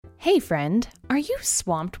Hey friend, are you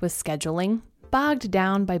swamped with scheduling, bogged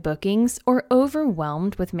down by bookings, or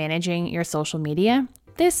overwhelmed with managing your social media?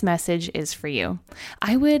 This message is for you.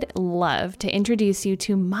 I would love to introduce you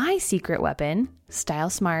to my secret weapon,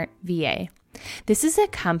 StyleSmart VA. This is a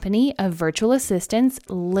company of virtual assistants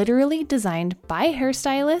literally designed by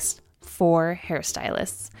hairstylists for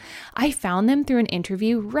hairstylists. I found them through an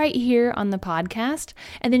interview right here on the podcast,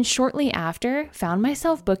 and then shortly after found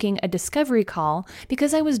myself booking a discovery call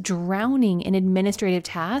because I was drowning in administrative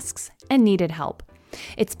tasks and needed help.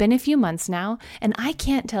 It's been a few months now, and I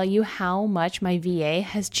can't tell you how much my VA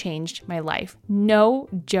has changed my life. No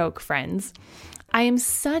joke, friends. I am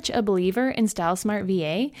such a believer in StyleSmart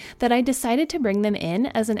VA that I decided to bring them in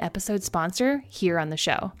as an episode sponsor here on the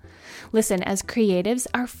show. Listen, as creatives,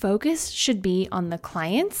 our focus should be on the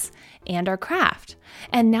clients and our craft.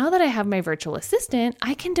 And now that I have my virtual assistant,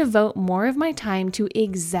 I can devote more of my time to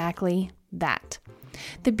exactly that.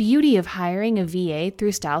 The beauty of hiring a VA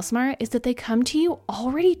through StyleSmart is that they come to you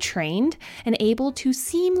already trained and able to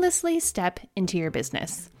seamlessly step into your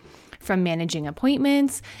business. From managing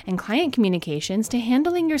appointments and client communications to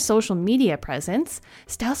handling your social media presence,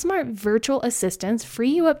 StyleSmart virtual assistants free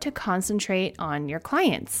you up to concentrate on your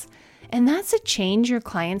clients. And that's a change your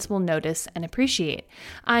clients will notice and appreciate.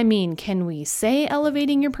 I mean, can we say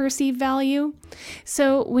elevating your perceived value?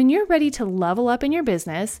 So when you're ready to level up in your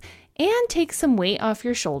business and take some weight off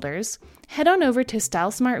your shoulders, head on over to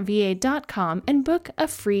stylesmartva.com and book a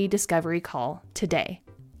free discovery call today.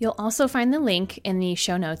 You'll also find the link in the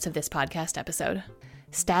show notes of this podcast episode.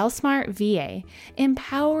 StyleSmart VA,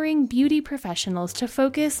 empowering beauty professionals to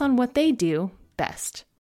focus on what they do best.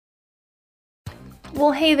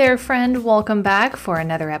 Well, hey there, friend. Welcome back for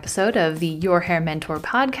another episode of the Your Hair Mentor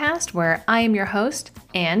podcast, where I am your host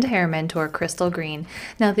and hair mentor, Crystal Green.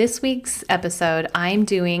 Now, this week's episode, I'm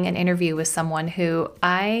doing an interview with someone who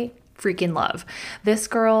I freaking love. This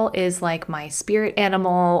girl is like my spirit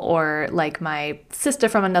animal, or like my sister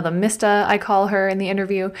from another Mista, I call her in the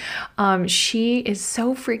interview. She is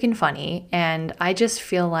so freaking funny, and I just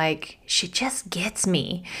feel like she just gets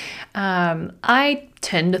me. I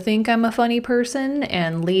tend to think I'm a funny person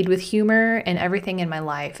and lead with humor in everything in my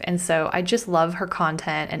life. And so I just love her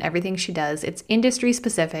content and everything she does. It's industry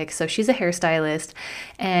specific. So she's a hairstylist,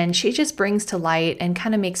 and she just brings to light and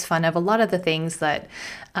kind of makes fun of a lot of the things that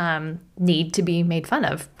need to be made fun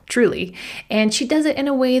of, truly. And she does it in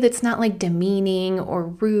a way that's not like demeaning or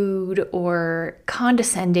rude or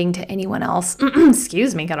condescending to anyone else.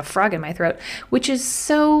 Excuse me, got a frog in my throat, which is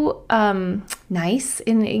so nice.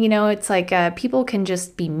 And, you know, it's like people can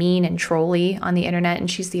just be mean and trolly on the internet, and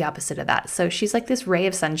she's the opposite of that. So she's like this ray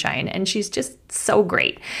of sunshine, and she's just so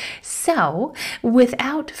great. So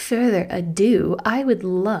without further ado, I would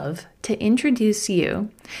love to introduce you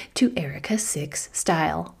to Erica Six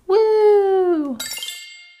Style. Woo!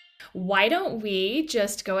 Why don't we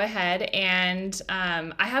just go ahead and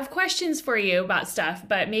I have questions for you about stuff,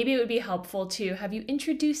 but maybe it would be helpful to have you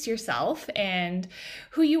introduce yourself and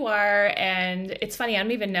who you are. And it's funny, I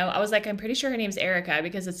don't even know. I was like, I'm pretty sure her name's Erica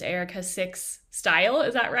because it's Erica Six Style.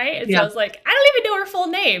 Is that right? And Yeah. so I was like, I don't even know her full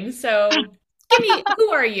name. So give me,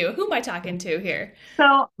 who are you? Who am I talking to here?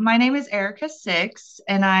 So my name is Erica Six,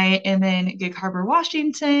 and I am in Gig Harbor,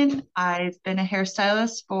 Washington. I've been a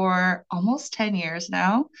hairstylist for almost 10 years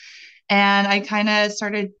now, and I kind of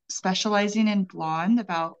started specializing in blonde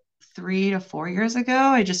about 3 to 4 years ago.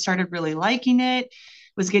 I just started really liking it,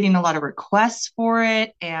 was getting a lot of requests for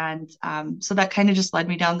it, and so that kind of just led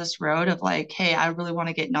me down this road of like, hey, I really want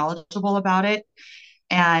to get knowledgeable about it.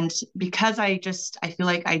 And because I feel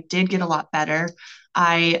like I did get a lot better,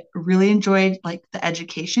 I really enjoyed like the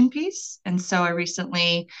education piece. And so I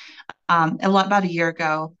recently, about a year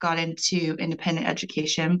ago, got into independent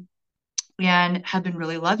education and have been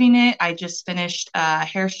really loving it. I just finished a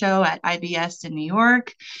hair show at IBS in New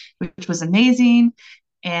York, which was amazing.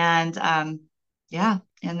 And yeah,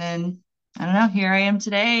 and then I don't know, here I am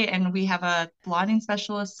today, and we have a blonding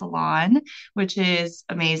specialist salon, which is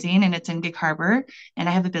amazing, and it's in Gig Harbor, and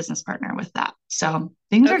I have a business partner with that. So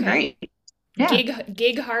things are Okay. great. Yeah.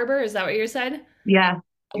 Gig Harbor, is that what you said? Yeah.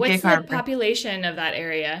 What's Gig the Harbor. population of that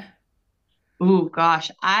area? Oh gosh,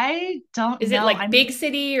 I don't Is it know. like big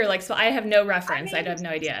city or like, so I have no reference. I I mean, have no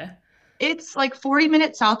idea. it's like 40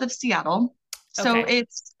 minutes south of Seattle. So Okay.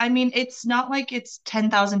 it's not like it's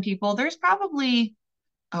 10,000 people. There's probably,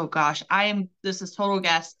 oh gosh, this is total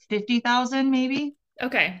guess, 50,000 maybe.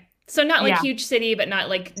 Okay. So not like Yeah, huge city, but not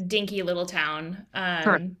like dinky little town.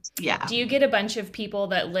 correct. Yeah, Do you get a bunch of people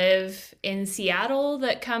that live in Seattle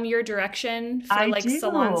that come your direction for I like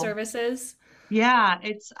salon do. services? Yeah,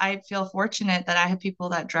 I feel fortunate that I have people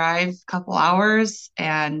that drive a couple hours,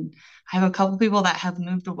 and I have a couple people that have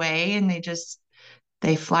moved away and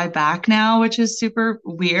they fly back now, which is super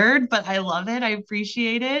weird, but I love it. I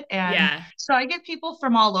appreciate it. And Yeah. so I get people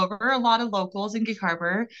from all over, a lot of locals in Gig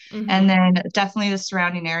Harbor, and Hmm. then definitely the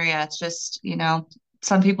surrounding area. It's just,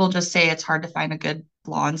 some people just say it's hard to find a good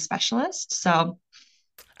blonde specialist. So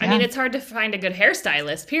I mean, yeah. it's hard to find a good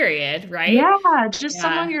hairstylist, period, right? Yeah, just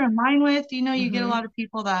someone Yeah. you're in line with. You get a Hmm. lot of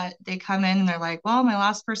people that they come in and they're like, well, my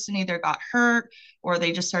last person either got hurt or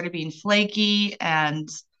they just started being flaky. And,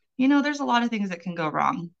 there's a lot of things that can go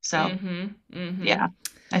wrong. So, Hmm. Hmm. yeah,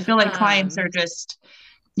 I feel like clients are Um, just,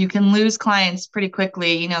 you can lose clients pretty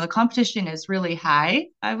quickly. The competition is really high,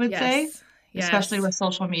 I would say, yes. especially Yes. with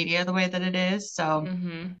social media the way that it is. So,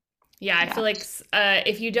 Hmm. Yeah, I yeah. feel like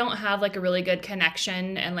if you don't have like a really good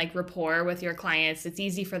connection and like rapport with your clients, it's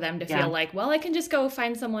easy for them to Yeah. feel like, well, I can just go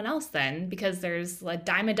find someone else then because there's a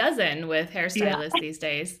dime a dozen with Yeah, hairstylists these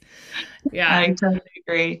days. Yeah. I totally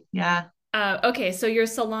agree. Yeah. Okay, so your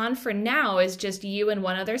salon for now is just you and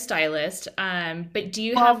one other stylist. But do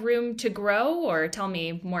you Well, have room to grow, or tell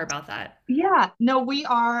me more about that? yeah, no, we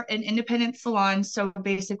are an independent salon. So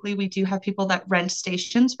basically, we do have people that rent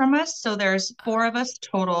stations from us. So there's four of us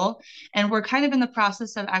total. And we're kind of in the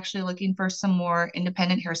process of actually looking for some more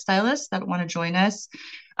independent hairstylists that want to join us.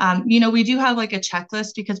 We do have like a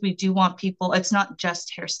checklist because we do want people, it's not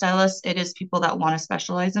just hairstylists, it is people that want to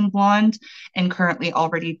specialize in blonde and currently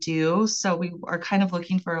already do. So we are kind of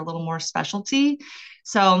looking for a little more specialty.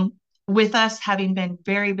 So with us having been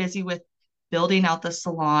very busy with building out the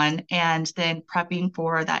salon and then prepping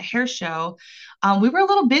for that hair show, we were a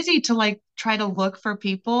little busy to like try to look for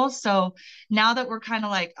people. So now that we're kind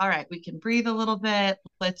of like, all right, we can breathe a little bit.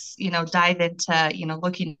 Let's, dive into,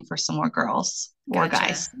 looking for some more girls or Gotcha.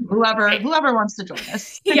 guys, whoever Right. whoever wants to join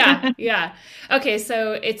us. Yeah, yeah. Okay,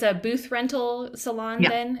 so it's a booth rental salon Yeah.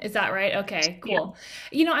 then? Is that right? Okay, Yeah. cool.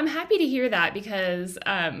 I'm happy to hear that because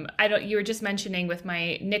I don't you were just mentioning with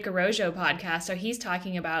my Nick Arojo podcast, so he's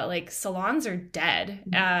talking about like salons are dead.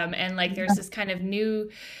 And like there's this kind of new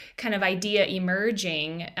kind of idea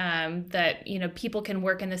emerging that, people can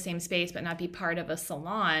work in the same space but not be part of a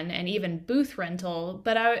salon and even booth rental.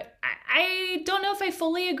 But I don't know if I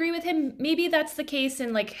fully agree with him. Maybe that's the case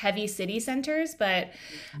in like heavy city centers, but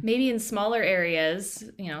maybe in smaller areas,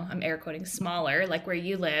 I'm air quoting smaller, like where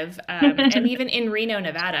you live, and even in Reno,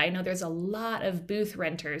 Nevada, I know there's a lot of booth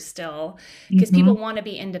renters still because people Mhm. want to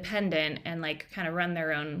be independent and like kind of run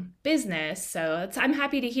their own business. So I'm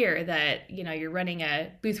happy to hear that, you're running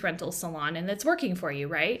a booth rental salon and it's working for you,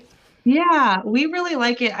 right? Yeah, we really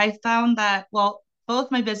like it. I found that, well, both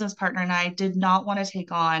my business partner and I did not want to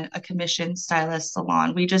take on a commission stylist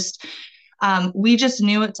salon. We just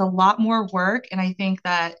knew it's a lot more work. And I think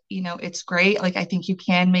that, it's great. Like, I think you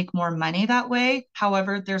can make more money that way.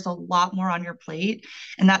 However, there's a lot more on your plate.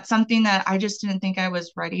 And that's something that I just didn't think I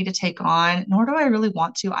was ready to take on, nor do I really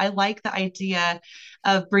want to. I like the idea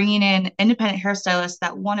of bringing in independent hairstylists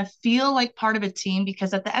that want to feel like part of a team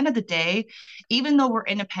because at the end of the day, even though we're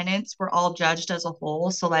independents, we're all judged as a whole.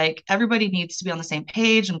 So, like, everybody needs to be on the same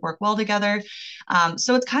page and work well together.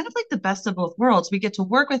 So, it's kind of like the best of both worlds. We get to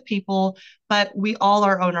work with people but we all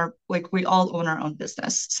own our own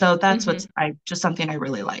business. So that's Hmm. what's I just something I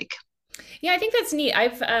really like. Yeah, I think that's neat.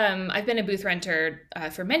 I've been a booth renter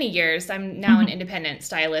for many years. I'm now an Mhm. independent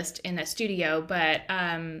stylist in a studio, but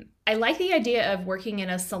I like the idea of working in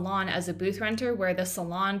a salon as a booth renter, where the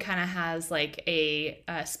salon kind of has like a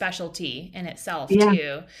specialty in itself Yeah.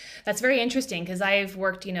 too. That's very interesting because I've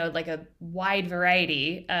worked, like a wide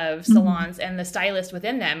variety of Mhm. salons, and the stylists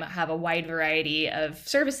within them have a wide variety of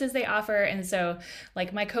services they offer. And so,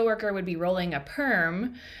 like my coworker would be rolling a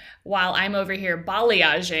perm while I'm over here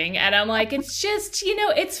balayaging. And I'm like, it's just,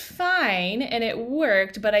 it's fine and it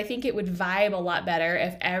worked, but I think it would vibe a lot better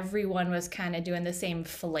if everyone was kind of doing the same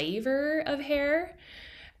flavor of hair.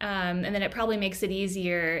 And then it probably makes it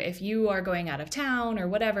easier if you are going out of town or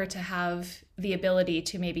whatever to have the ability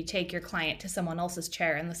to maybe take your client to someone else's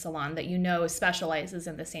chair in the salon that specializes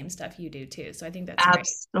in the same stuff you do too. So I think that's great.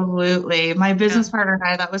 Absolutely. My Yeah. business partner and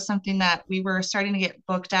I, that was something that we were starting to get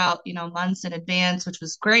booked out, months in advance, which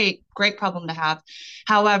was great, great problem to have.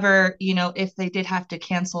 However, if they did have to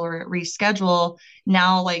cancel or reschedule,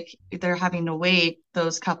 now like they're having to wait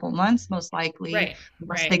those couple months, most likely, Right.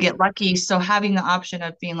 unless they Right. get lucky. So having the option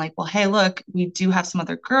of being like, well, hey, look, we do have some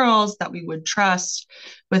other girls that we would trust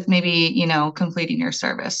with maybe, completing your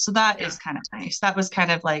service. So that Yeah. is kind of nice. That was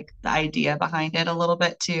kind of like the idea behind it a little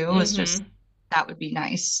bit too, was just Mm-hmm. that would be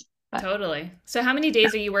nice. But Totally. So how many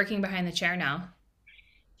days are you working behind the chair now?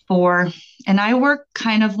 4, and I work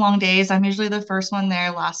kind of long days. I'm usually the first one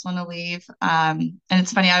there, last one to leave. And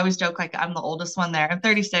it's funny, I always joke like I'm the oldest one there. I'm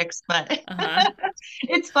 36, but Uh-huh.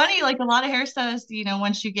 it's funny, like a lot of hairstylists,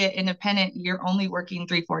 once you get independent, you're only working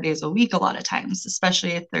 3, 4 days a week a lot of times,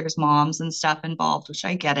 especially if there's moms and stuff involved, which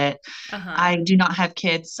I get it. Uh-huh. I do not have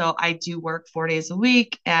kids, so I do work 4 days a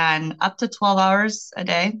week and up to 12 hours a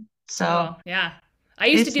day. So Oh, yeah. I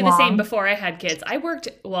used to it's do the same long. before I had kids. I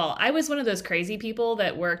was one of those crazy people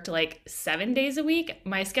that worked like 7 days a week.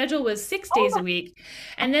 My schedule was 6 days a Oh week.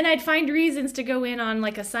 And then I'd find reasons to go in on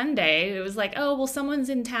like a Sunday. It was like, oh, well, someone's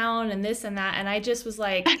in town and this and that. And I just was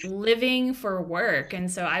like living for work. And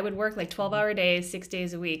so I would work like 12-hour days, 6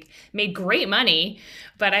 days a week, made great money,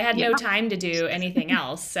 but I had yeah, no time to do anything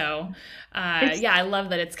else. So it's yeah, I love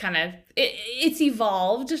that it's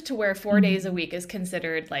evolved to where 4 days a week is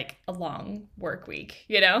considered like a long work week,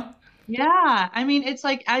 you know? yeah. I mean, it's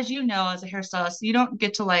like as you know, as a hairstylist, you don't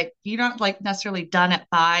get to like you're not like necessarily done at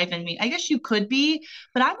 5. And me, I guess you could be,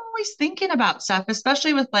 but I'm always thinking about stuff,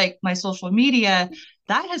 especially with like my social media.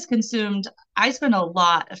 That has consumed. I spend a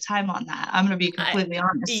lot of time on that. I'm gonna be I, completely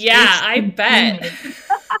honest. yeah, It's I bet. consuming.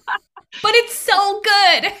 But it's so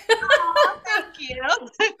good. Oh, thank you.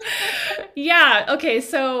 Yeah. Okay.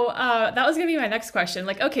 So that was gonna be my next question.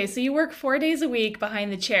 Like, okay, so you work 4 days a week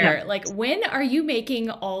behind the Yeah. chair. Like, when are you making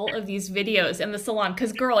all of these videos in the salon?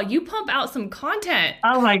 Because, girl, you pump out some content.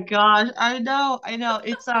 Oh my gosh, I know, I know.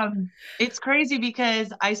 It's crazy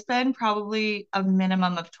because I spend probably a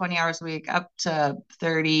minimum of 20 hours a week, up to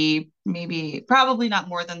 30, maybe probably not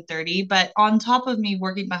more than 30, but on top of me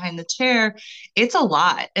working behind the chair, it's a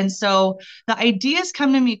lot. And so the ideas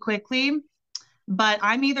come to me quickly, but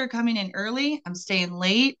I'm either coming in early, I'm staying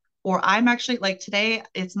late, or I'm actually like today,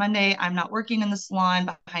 it's Monday, I'm not working in the salon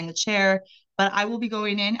behind the chair, but I will be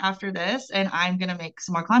going in after this and I'm going to make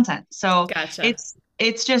some more content. So Gotcha.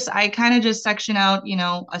 it's just I kind of just section out,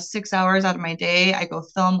 a 6 hours out of my day. I go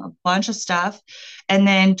film a bunch of stuff. And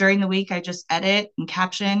then during the week, I just edit and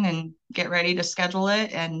caption and get ready to schedule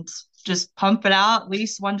it and just pump it out at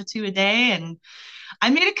least 1 to 2 a day. And I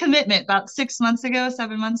made a commitment about 6 months ago,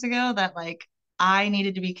 7 months ago that like I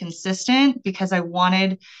needed to be consistent because I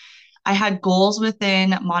had goals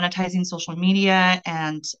within monetizing social media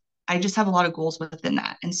and I just have a lot of goals within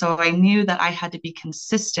that. And so I knew that I had to be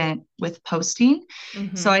consistent with posting.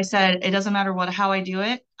 So I Mm-hmm. said, it doesn't matter how I do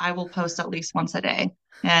it, I will post at least once a day.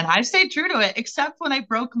 And I've stayed true to it, except when I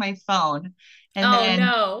broke my phone. And Oh then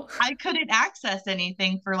no. I couldn't access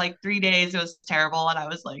anything for like 3 days. It was terrible. And I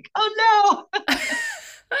was like, oh no.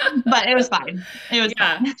 But it was fine. It was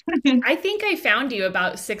Yeah. fine. I think I found you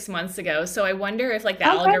about 6 months ago. So I wonder if like the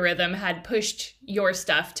Okay. algorithm had pushed your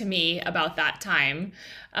stuff to me about that time.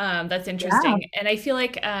 That's Yeah. interesting. And I feel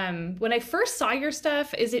like when I first saw your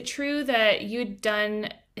stuff, is it true that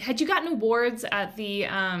had you gotten awards at the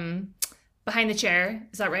Behind the Chair?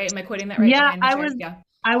 Is that right? Am I quoting that right? Yeah, Behind the I Chair? was Yeah.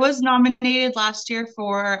 I was nominated last year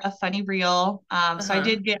for a funny reel. So Uh-huh.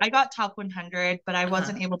 I got top 100, but I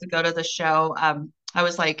Uh-huh. wasn't able to go to the show. I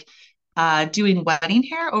was like doing wedding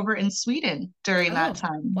hair over in Sweden during that Oh,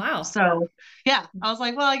 time. wow. So yeah, I was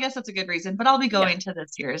like, well, I guess that's a good reason, but I'll be Yeah. going to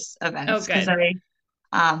this year's Oh, events because good.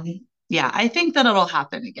 um, yeah, I think that it'll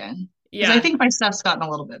happen again because I Yeah. think my stuff's gotten a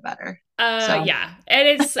little bit better. So Yeah. And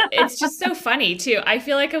it's just so funny too. I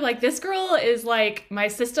feel like I'm like, this girl is like my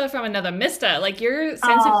sister from another mister. Like your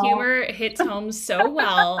sense of oh, humor hits home so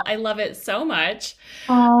well. I love it so much.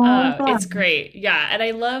 oh, It's God. great. Yeah. And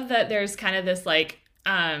I love that there's kind of this like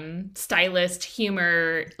stylist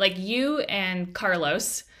humor, like you and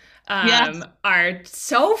Carlos Yes. are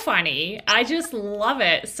so funny. I just love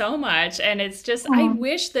it so much. And it's just, I Oh,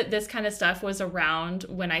 wish that this kind of stuff was around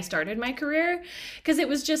when I started my career because it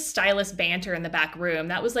was just stylist banter in the back room.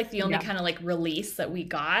 That was like the only yeah. kind of like release that we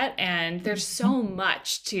got. And there's so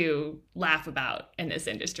much to laugh about in this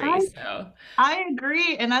industry. I So, I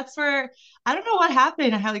agree. And that's where I don't know what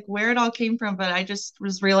happened, how like where it all came from, but I just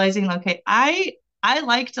was realizing, okay, I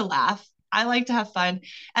like to laugh. I like to have fun.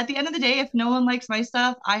 At the end of the day, if no one likes my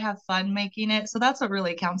stuff, I have fun making it. So that's what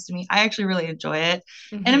really counts to me. I actually really enjoy it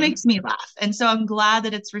and it mhm. makes me laugh. And so I'm glad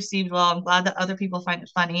that it's received well. I'm glad that other people find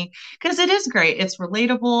it funny because it is great. It's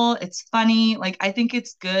relatable, it's funny. Like I think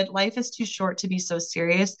it's good. Life is too short to be so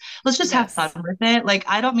serious. Let's just have fun Yes. with it. Like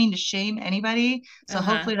I don't mean to shame anybody, so Uh-huh.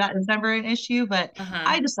 hopefully that is never an issue, but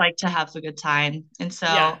Uh-huh. I just like to have a good time. And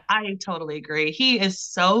Yeah. so I totally agree. He is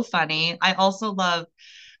so funny. I also love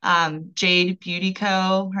Jade Beauty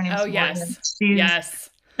Co. Her Oh, name's Morgan. yes. Yes.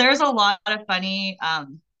 There's a lot of funny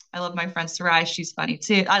I love my friend Sarai. She's funny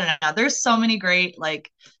too. I don't know. There's so many great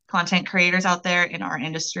like content creators out there in our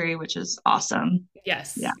industry, which is awesome. Yeah.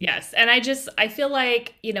 Yes, yes. And I feel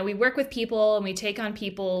like, we work with people and we take on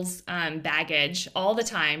people's baggage all the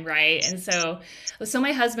time, right? And so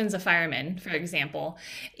my husband's a fireman, for example.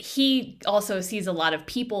 He also sees a lot of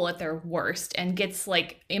people at their worst and gets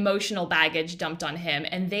like emotional baggage dumped on him.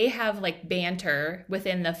 And they have like banter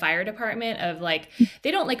within the fire department of like,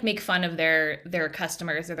 they don't like make fun of their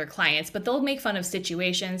customers or their clients, but they'll make fun of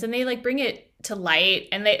situations and they like bring it to light,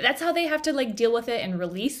 and that's how they have to like deal with it and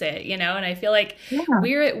release it, and I feel like Yeah.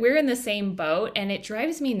 we're in the same boat, and it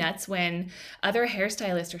drives me nuts when other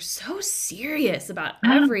hairstylists are so serious about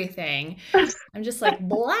everything. I'm just like,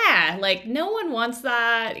 blah, like no one wants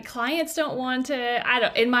that. Clients don't want it. I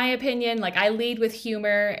don't, in my opinion, like I lead with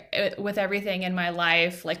humor with everything in my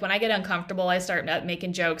life. Like when I get uncomfortable, I start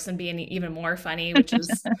making jokes and being even more funny, which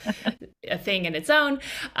is a thing in its own.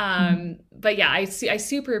 But yeah, I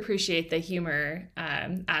super appreciate the humor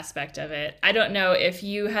aspect of it. I don't know if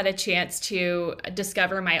you had a chance to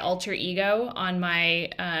discover my alter ego on my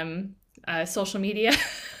social media.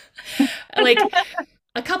 Like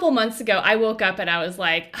a couple months ago, I woke up and I was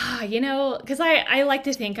like, because I like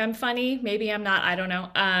to think I'm funny. Maybe I'm not. I don't know.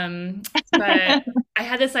 But I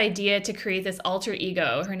had this idea to create this alter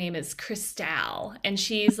ego. Her name is Cristal, and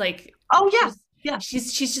she's like, Oh yeah. Yeah.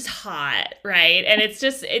 she's just hot, right? And it's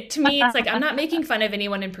just to me, it's like I'm not making fun of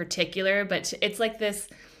anyone in particular, but it's like this,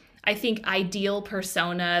 I think, ideal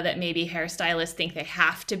persona that maybe hairstylists think they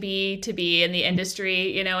have to be in the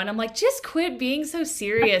industry, and I'm like, just quit being so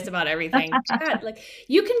serious about everything. God, like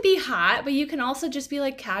you can be hot, but you can also just be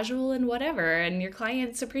like casual and whatever, and your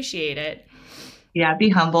clients appreciate it. Yeah, be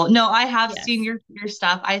humble. No, I have seen Yes. your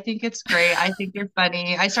stuff. I think it's great. I think you're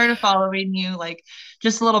funny. I started following you like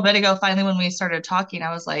just a little bit ago. Finally, when we started talking,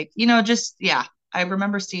 I was like, just yeah. I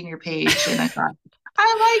remember seeing your page and I thought,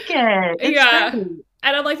 I like it. It's Yeah. great.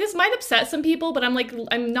 And I'm like, this might upset some people, but I'm like,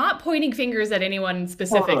 I'm not pointing fingers at anyone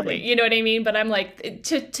specifically. Totally. You know what I mean? But I'm like,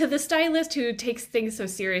 to the stylist who takes things so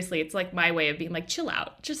seriously, it's like my way of being like, chill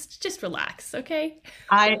out, just relax, okay?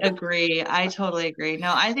 I agree. I totally agree.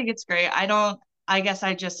 No, I think it's great. I guess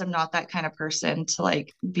I just am not that kind of person to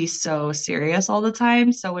like be so serious all the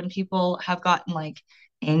time. So when people have gotten like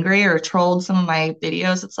angry or trolled some of my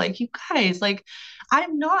videos, it's like, you guys, like,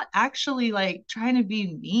 I'm not actually like trying to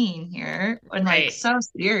be mean here and like Right, so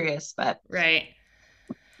serious, but right.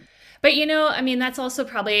 But I mean, that's also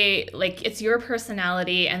probably like it's your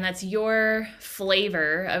personality and that's your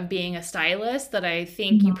flavor of being a stylist that I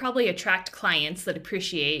think you Mhm. probably attract clients that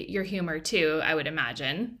appreciate your humor too, I would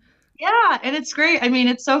imagine. Yeah, and it's great. I mean,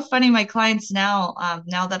 it's so funny. My clients now,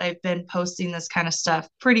 now that I've been posting this kind of stuff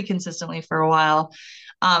pretty consistently for a while,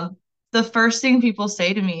 um, the first thing people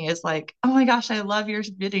say to me is like, "Oh my gosh, I love your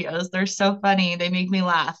videos. They're so funny. They make me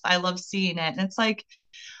laugh. I love seeing it." And it's like,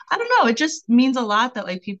 I don't know, it just means a lot that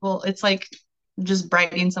like people, it's like just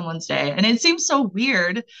brightening someone's day. And it seems so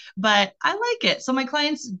weird, but I like it. So my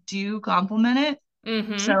clients do compliment it.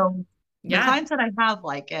 Mm-hmm. So the Yeah. clients that I have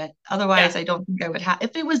like it. Yeah. Otherwise, I don't think I would have,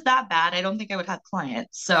 if it was that bad, I don't think I would have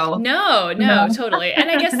clients. So, No, you no, know, totally.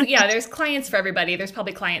 And I guess, yeah, there's clients for everybody. There's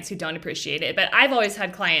probably clients who don't appreciate it, but I've always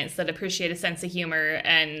had clients that appreciate a sense of humor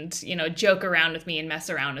and, joke around with me and mess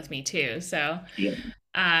around with me too. So, yeah.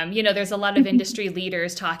 there's a lot of industry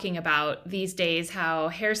leaders talking about these days how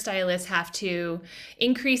hairstylists have to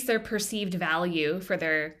increase their perceived value for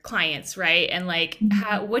their clients, right? And like,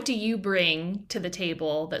 what do you bring to the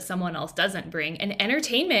table that someone else doesn't bring? And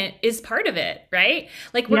entertainment is part of it, right?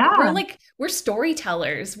 Like, Yeah. we're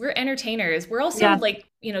storytellers, we're entertainers, we're also Yeah. like,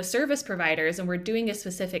 service providers, and we're doing a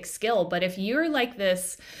specific skill. But if you're like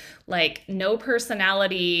this, like no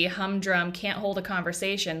personality, humdrum, can't hold a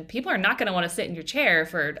conversation, people are not going to want to sit in your chair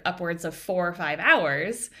for upwards of 4 or 5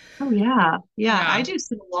 hours. Oh yeah. Yeah. I Yeah. do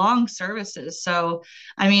some long services. So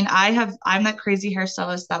I mean, I'm that crazy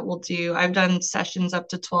hairstylist that will do, I've done sessions up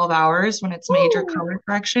to 12 hours when it's major Woo. color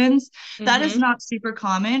corrections. That is Mm-hmm. not super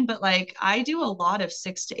common, but like I do a lot of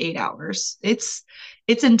 6 to 8 hours.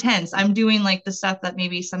 It's intense. I'm doing like the stuff that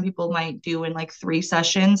maybe some people might do in like 3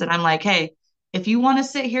 sessions. And I'm like, hey, if you want to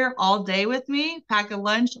sit here all day with me, pack a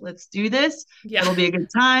lunch, let's do this. Yeah. It'll be a good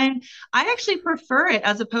time. I actually prefer it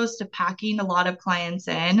as opposed to packing a lot of clients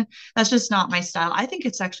in. That's just not my style. I think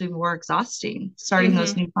it's actually more exhausting starting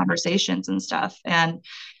those Mm-hmm. new conversations and stuff. And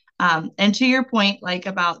to your point, like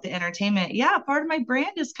about the entertainment, yeah, part of my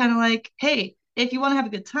brand is kind of like, hey, if you want to have a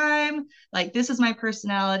good time, like this is my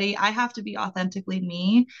personality. I have to be authentically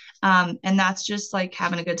me. And that's just like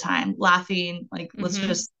having a good time, laughing, like Mm-hmm. let's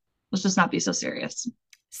just not be so serious. Yeah.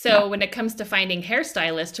 So when it comes to finding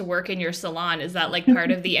hairstylists to work in your salon, is that like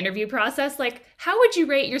part of the interview process? Like, how would you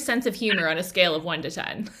rate your sense of humor on a scale of 1 to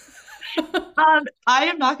 10? I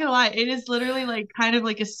am not gonna lie, it is literally like kind of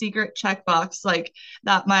like a secret checkbox, like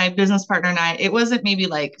that my business partner and I, it wasn't maybe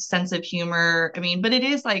like sense of humor. I mean, but it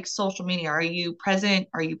is like social media. Are you present?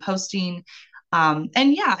 Are you posting? And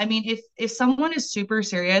yeah, I mean, if someone is super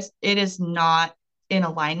serious, it is not in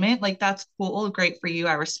alignment. Like that's cool, great for you.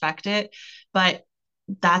 I respect it. But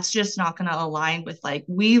that's just not going to align with like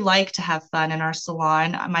we like to have fun in our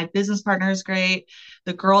salon. My business partner is great.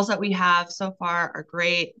 The girls that we have so far are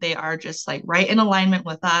great. They are just like right in alignment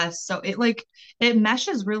with us. So it like it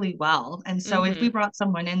meshes really well. And so if we Hmm. brought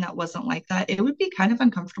someone in that wasn't like that, it would be kind of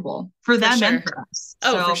uncomfortable for For them and sure. for us.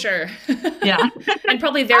 Oh, for So sure. yeah. And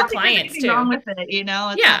probably I their don't think there's clients anything too. wrong with it, you know.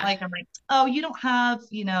 It's not Yeah. like I'm like, oh, you don't have,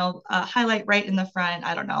 a highlight right in the front.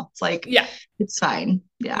 I don't know. It's like Yeah. it's fine.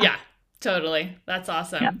 Yeah. Yeah. Totally. That's Yeah.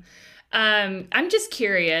 awesome. I'm just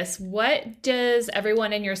curious, what does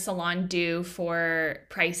everyone in your salon do for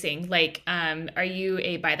pricing? Like, are you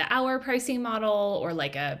a by the hour pricing model or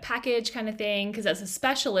like a package kind of thing? Because as a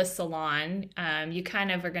specialist salon, you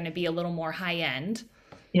kind of are going to be a little more high end.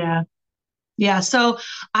 Yeah. Yeah, so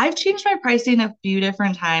I've changed my pricing a few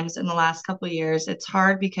different times in the last couple of years. It's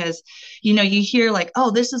hard because, you hear like,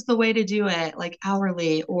 oh, this is the way to do it, like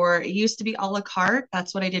hourly, or it used to be a la carte.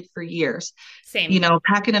 That's what I did for years, Same.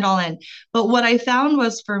 packing it all in. But what I found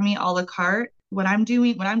was for me, a la carte, when I'm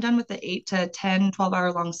done with the 8 to 10, 12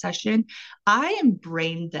 hour long session, I am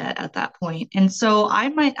brain dead at that point. And so I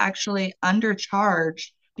might actually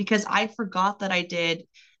undercharge because I forgot that I did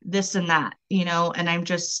this and that, and I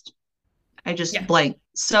just Yeah. blanked.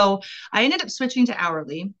 So I ended up switching to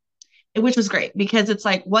hourly, which was great because it's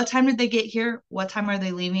like, what time did they get here? What time are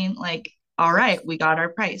they leaving? Like, all right, we got our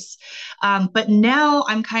price. But now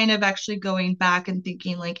I'm kind of actually going back and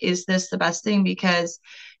thinking, like, is this the best thing? Because,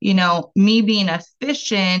 me being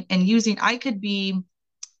efficient and I could be,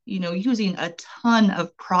 using a ton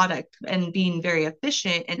of product and being very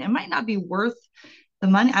efficient, and it might not be worth the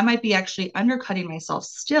money. I might be actually undercutting myself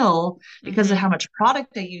still because of Hmm. how much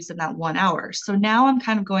product I use in that 1 hour. So now I'm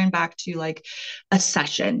kind of going back to like a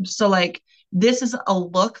session. So like this is a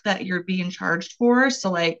look that you're being charged for. So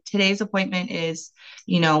like today's appointment is,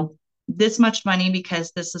 you know, this much money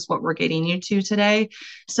because this is what we're getting you to today.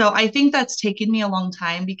 So I think that's taken me a long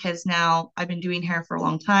time because now I've been doing hair for a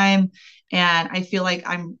long time and I feel like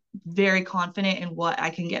I'm very confident in what I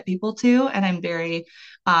can get people to and I'm very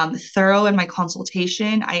thorough in my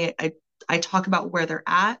consultation. I talk about where they're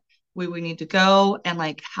at, where we need to go, and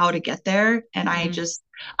like how to get there. And Hmm.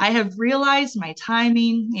 I have realized my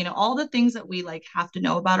timing, all the things that we like have to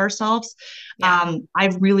know about ourselves. Yeah,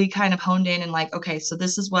 I've really kind of honed in and like, okay, so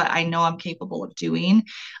this is what I know I'm capable of doing.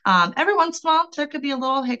 Every once in a while, there could be a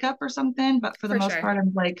little hiccup or something, but for the for most sure. part,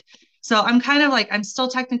 I'm like, so I'm kind of like, I'm still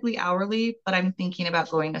technically hourly, but I'm thinking about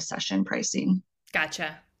going to session pricing.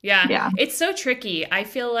 Gotcha. Yeah, Yeah. it's so tricky. I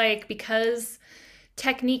feel like because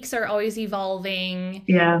techniques are always evolving,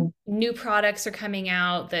 Yeah. new products are coming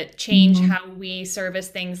out that change Mhm. how we service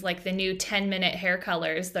things like the new 10-minute hair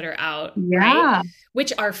colors that are out, right? Yeah.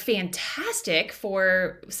 Which are fantastic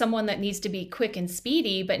for someone that needs to be quick and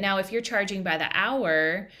speedy. But now, if you're charging by the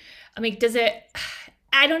hour, I mean, does it?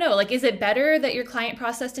 I don't know. Like, is it better that your client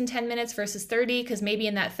processed in 10 minutes versus 30? Because maybe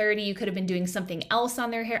in that 30, you could have been doing something else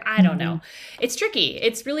on their hair. I don't know. Mhm. It's tricky.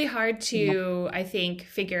 It's really hard Yeah. to, I think,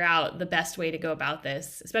 figure out the best way to go about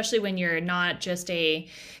this, especially when you're not just a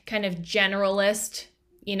kind of generalist,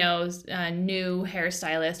 new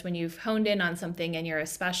hairstylist. When you've honed in on something and you're a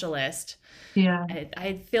specialist, Yeah.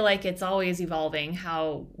 I feel like it's always evolving.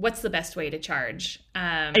 What's the best way to charge?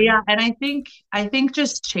 Yeah, and I think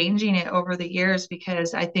just changing it over the years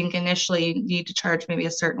because I think initially you need to charge maybe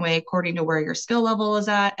a certain way according to where your skill level is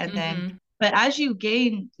at and then Hmm. but as you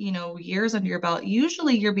gain, years under your belt,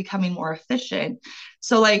 usually you're becoming more efficient.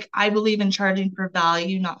 So like I believe in charging for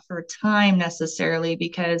value, not for time necessarily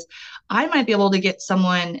because I might be able to get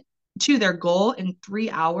someone to their goal in 3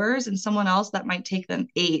 hours and someone else that might take them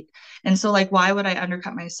 8. And so like why would I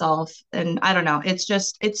undercut myself? And I don't know.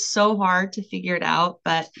 It's so hard to figure it out.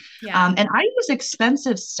 But Yeah. and I use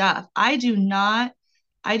expensive stuff. I do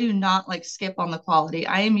not like skip on the quality.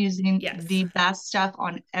 I am using Yes. the best stuff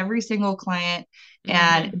on every single client.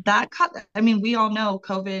 And Hmm. I mean, we all know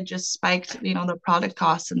COVID just spiked, the product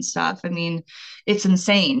costs and stuff. I mean, it's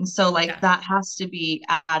insane. So like Yeah. that has to be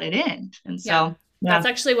added in. And Yeah. so, yeah. That's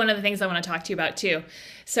actually one of the things I want to talk to you about too.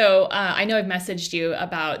 So I know I've messaged you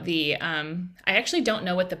about I actually don't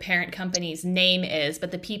know what the parent company's name is,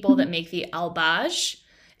 but the people that make the albage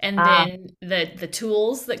and Uh, then the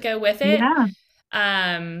tools that go with it. yeah.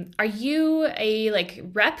 Are you a like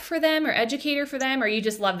rep for them or educator for them, or you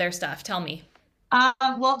just love their stuff? Tell me.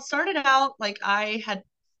 Well, it started out like I had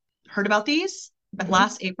heard about these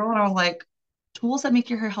last April, and I was like, tools that make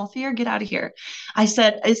your hair healthier, get out of here. I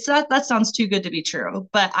said, that sounds too good to be true.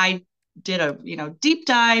 But I did a, deep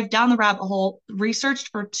dive down the rabbit hole, researched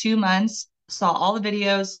for 2 months, saw all the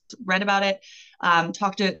videos, read about it,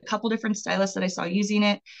 talked to a couple different stylists that I saw using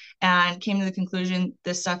it, and came to the conclusion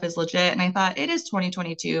this stuff is legit. And I thought, it is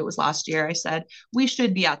 2022. It was last year. I said, we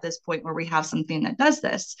should be at this point where we have something that does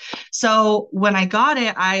this. So when I got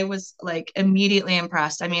it, I was like immediately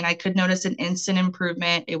impressed. I mean, I could notice an instant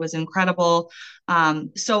improvement. It was incredible.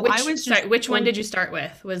 Which one did you start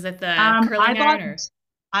with? Was it the curling iron or?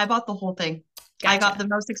 I bought the whole thing. Gotcha. I got the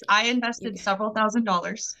most, I invested several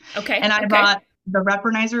 $1,000s. Okay. And I bought the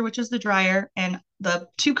Repronizer, which is the dryer, and the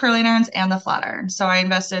 2 curling irons and the flat iron. So I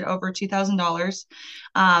invested over $2,000.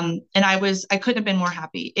 And I couldn't have been more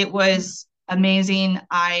happy. It was amazing.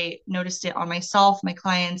 I noticed it on myself, my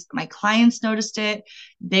clients noticed it.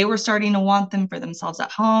 They were starting to want them for themselves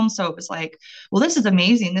at home. So it was like, well, this is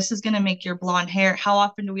amazing. This is going to make your blonde hair. How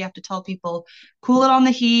often do we have to tell people, cool it on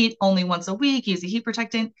the heat only once a week, use a heat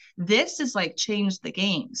protectant? This is like changed the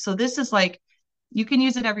game. So this is like, you can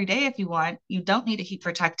use it every day if you want. You don't need a heat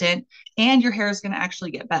protectant, and your hair is going to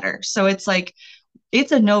actually get better. So it's like,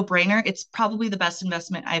 it's a no-brainer. It's probably the best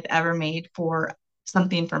investment I've ever made for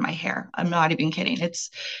something for my hair. I'm not even kidding.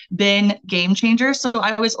 It's been game changer. So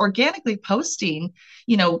I was organically posting,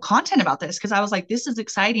 content about this because I was like, this is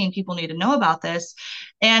exciting. People need to know about this.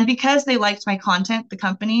 And because they liked my content, the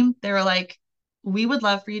company, they were like, we would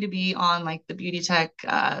love for you to be on like the beauty tech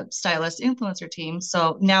stylist influencer team.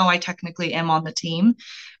 So now I technically am on the team,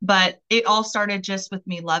 but it all started just with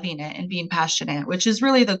me loving it and being passionate, which is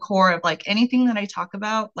really the core of like anything that I talk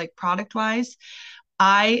about, like product wise.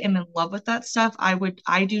 I am in love with that stuff. I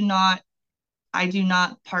do not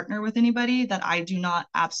partner with anybody that I do not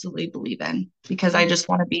absolutely believe in, because I just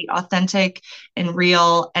want to be authentic and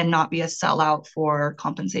real and not be a sellout for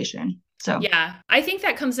compensation. So yeah, I think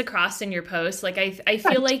that comes across in your posts. Like I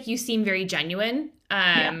feel like you seem very genuine.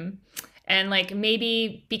 And like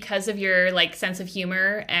maybe because of your like sense of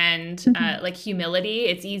humor and like humility,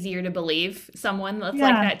 it's easier to believe someone that's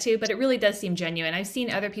like that too. But it really does seem genuine. I've seen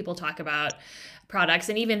other people talk about products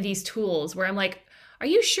and even these tools where I'm like, are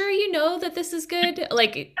you sure you know that this is good?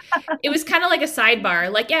 Like it was kind of like a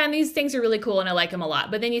sidebar, like, yeah, and these things are really cool and I like them a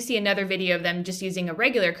lot. But then you see another video of them just using a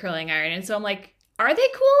regular curling iron. And so I'm like, are they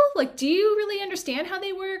cool? Like, do you really understand how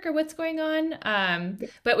they work or what's going on?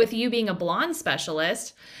 But with you being a blonde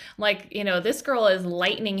specialist, like, this girl is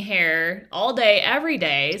lightening hair all day, every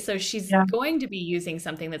day. So she's going to be using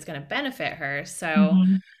something that's going to benefit her. So,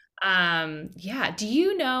 do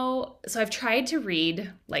you know, so I've tried to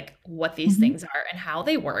read like what these things are and how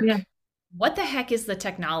they work. Yeah. What the heck is the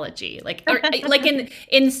technology? Like, or, like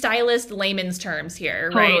in stylist layman's terms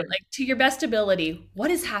here, right? Like to your best ability,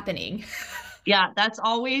 what is happening? Yeah, that's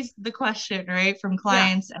always the question, right? From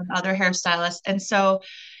clients and other hairstylists. And so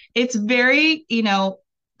it's very,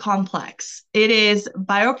 complex. It is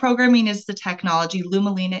bioprogramming is the technology.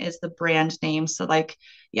 Lumelina is the brand name. So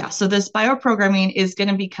so this bioprogramming is going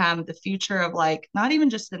to become the future of like, not even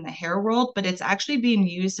just in the hair world, but it's actually being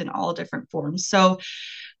used in all different forms. So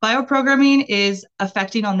bioprogramming is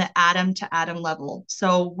affecting on the atom to atom level.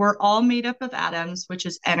 So we're all made up of atoms, which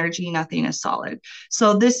is energy, nothing is solid.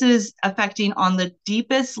 So this is affecting on the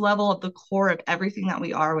deepest level of the core of everything that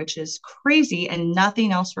we are, which is crazy, and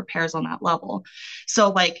nothing else repairs on that level. So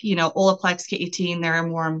like, Olaplex, K18, they're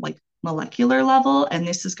more like molecular level, and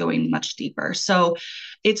this is going much deeper. So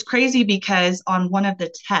it's crazy because on one of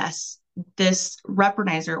the tests, this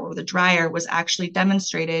Repronizer or the dryer was actually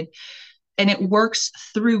demonstrated, and it works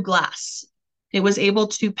through glass. It was able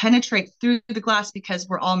to penetrate through the glass because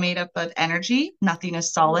we're all made up of energy. Nothing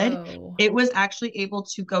is solid. Whoa. It was actually able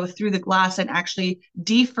to go through the glass and actually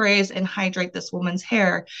defrizz and hydrate this woman's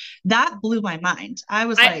hair. That blew my mind. I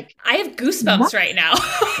was like, I have goosebumps right now.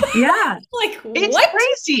 Yeah. Like, it's what?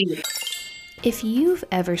 Crazy. If you've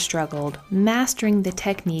ever struggled mastering the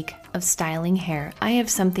technique of styling hair, I have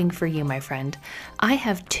something for you, my friend. I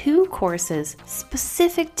have 2 courses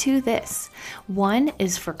specific to this. One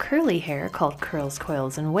is for curly hair called Curls,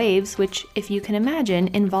 Coils, and Waves, which, if you can imagine,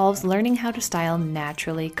 involves learning how to style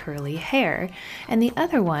naturally curly hair. And the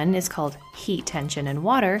other one is called Heat, Tension, and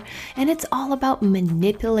Water, and it's all about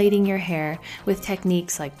manipulating your hair with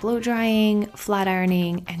techniques like blow drying, flat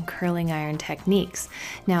ironing, and curling iron techniques.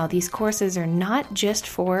 Now, these courses are not just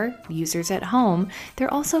for users at home,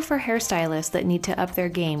 they're also for hairstylists that need to up their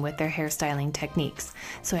game with their hairstyling techniques.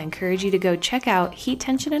 So I encourage you to go check out Heat,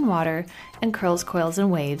 Tension, and Water and Curls, Coils,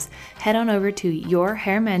 and Waves. Head on over to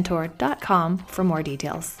yourhairmentor.com for more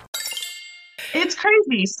details. It's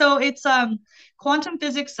crazy. So it's quantum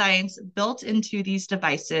physics science built into these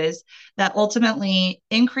devices that ultimately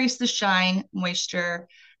increase the shine, moisture,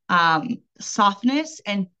 softness,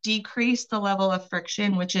 and decrease the level of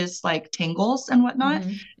friction, which is like tangles and whatnot. Hmm.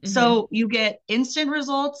 Hmm. So you get instant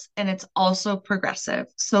results and it's also progressive.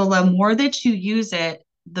 So the more that you use it,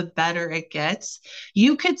 the better it gets.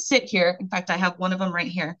 You could sit here. In fact, I have one of them right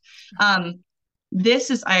here. Um,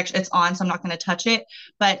 this is I actually it's on, so I'm not going to touch it,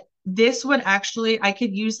 but this would actually I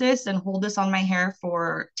could use this and hold this on my hair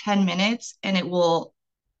for 10 minutes and it will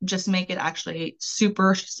just make it actually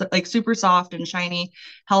super soft and shiny,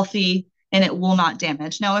 healthy, and it will not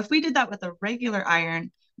damage. Now, if we did that with a regular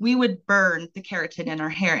iron, we would burn the keratin in our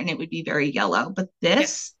hair and it would be very yellow, but Yeah.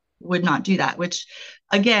 this would not do that, which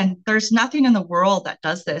again, there's nothing in the world that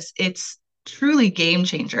does this. It's truly game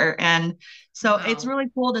changer. And so it's Wow. really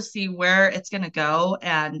cool to see where it's going to go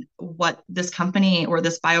and what this company or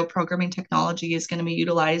this bioprogramming technology is going to be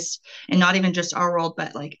utilized in not even just our world,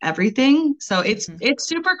 but like everything. So Hmm. it's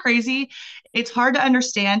super crazy. It's hard to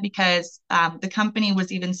understand because the company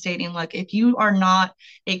was even stating, look, if you are not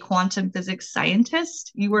a quantum physics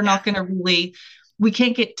scientist, you are Yeah. not going to really, we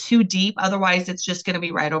can't get too deep. Otherwise, it's just going to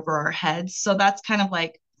be right over our heads. So that's kind of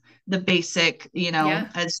like the basic, Yeah.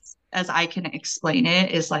 as I can explain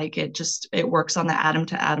it, is like it works on the atom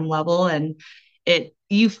to atom level and it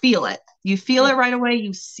you feel it. You feel it Mm. right away,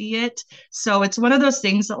 you see it. So it's one of those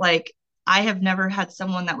things that like I have never had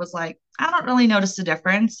someone that was like, I don't really notice the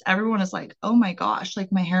difference. Everyone is like, oh my gosh,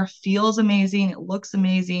 like my hair feels amazing, it looks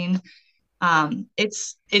amazing.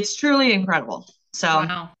 It's truly incredible. So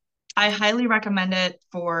Wow. I highly recommend it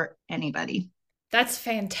for anybody. That's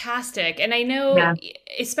fantastic. And I know, Yeah.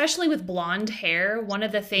 especially with blonde hair, one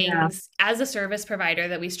of the Yeah. things as a service provider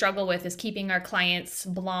that we struggle with is keeping our clients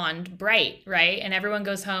blonde bright, right? And everyone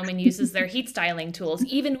goes home and uses their heat styling tools.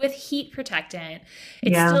 Even with heat protectant,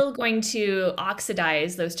 it's Yeah. still going to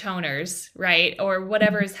oxidize those toners, right? Or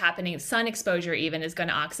whatever is happening. Sun exposure, even, is going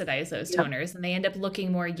to oxidize those Yep. toners, and they end up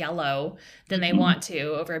looking more yellow than they Mhm. want to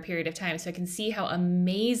over a period of time. So I can see how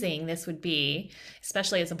amazing this would be,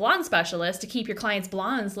 especially as a blonde specialist, to keep your clients'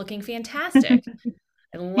 blondes looking fantastic.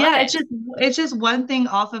 I love Yeah, it. it's just one thing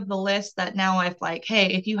off of the list that now I've like,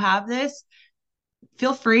 hey, if you have this,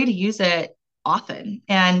 feel free to use it often.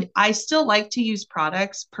 And I still like to use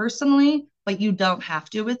products personally, but you don't have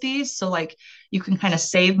to with these. So like you can kind of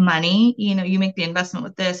save money. You make the investment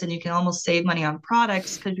with this and you can almost save money on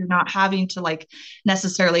products because you're not having to like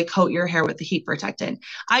necessarily coat your hair with the heat protectant.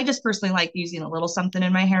 I just personally like using a little something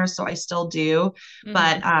in my hair, so I still do.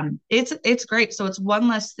 But Hmm. it's great. So it's one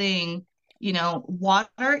less thing.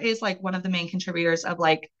 Water is like one of the main contributors of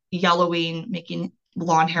like yellowing, making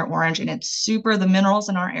blonde hair orange, and it's super the minerals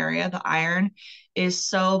in our area, the iron is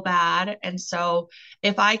so bad. And so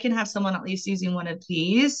if I can have someone at least using one of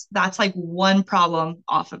these, that's like one problem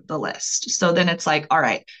off of the list. So then it's like, all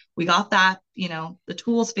right, we got that, the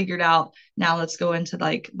tools figured out. Now let's go into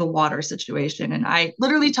like the water situation. And I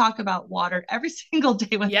literally talk about water every single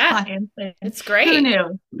day with Yeah, clients. And it's who great.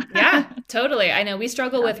 knew? Yeah, totally. I know we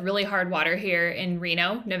struggle Yeah. with really hard water here in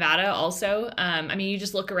Reno, Nevada, also. I mean, you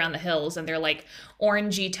just look around the hills and they're like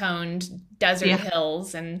orangey toned desert Yeah.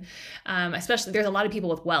 hills. And especially, there's a lot of people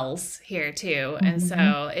with wells here too. And Mhm.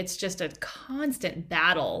 so it's just a constant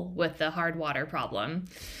battle with the hard water problem.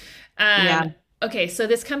 Yeah. Um, okay, so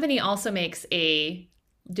this company also makes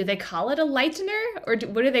do they call it a lightener or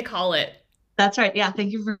what do they call it? That's right. Yeah,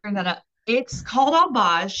 thank you for bringing that up. It's called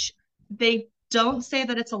Albage. They don't say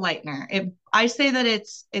that it's a lightener. I say that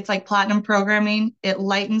it's like platinum programming. It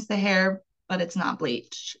lightens the hair, but it's not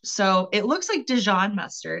bleach. So it looks like Dijon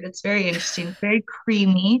mustard. It's very interesting. It's very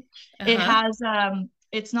creamy. It Uh-huh. has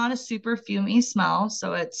it's not a super fumey smell,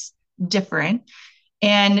 so it's different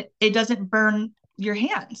and it doesn't burn your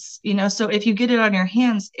hands. So if you get it on your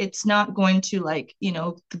hands, it's not going to like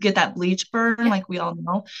get that bleach burn Yeah. like we all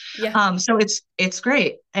know. Yeah. So it's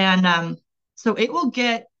great. And so it will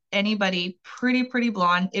get anybody pretty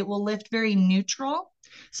blonde. It will lift very neutral.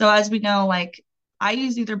 So as we know, like I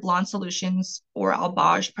use either Blonde Solutions or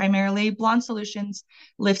Albage primarily. Blonde Solutions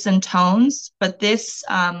lifts and tones, but this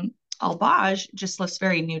Albage just looks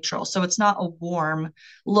very neutral. So it's not a warm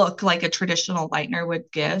look like a traditional lightener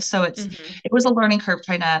would give. So Hmm. it was a learning curve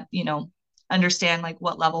trying to, understand like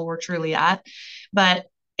what level we're truly at. But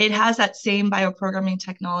it has that same bioprogramming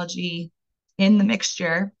technology in the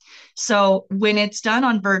mixture. So when it's done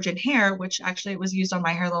on virgin hair, which actually it was used on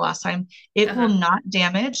my hair the last time, it will Uh-huh. not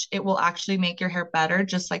damage. It will actually make your hair better,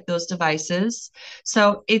 just like those devices.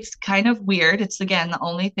 So it's kind of weird. It's again the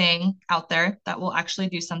only thing out there that will actually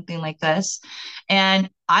do something like this. And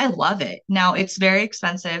I love it. Now it's very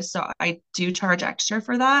expensive, so I do charge extra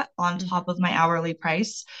for that on Mhm. top of my hourly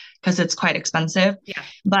price because it's quite expensive. Yeah.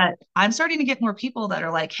 But I'm starting to get more people that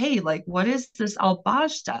are like, hey, like, what is this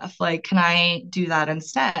Albage stuff? Like, can I do that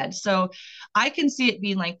instead? So I can see it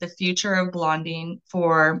being like the future of blonding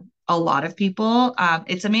for a lot of people.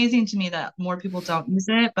 It's amazing to me that more people don't use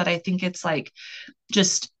it, but I think it's like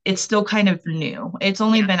just, it's still kind of new. It's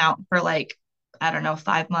only Yeah. been out for like, I don't know,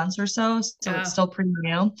 5 months or so. So it's Oh, still pretty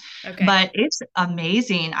new, okay. but it's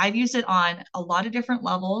amazing. I've used it on a lot of different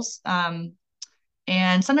levels.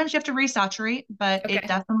 And sometimes you have to resaturate, but Okay. it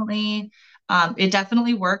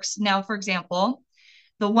definitely works. Now, for example,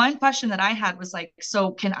 the one question that I had was like,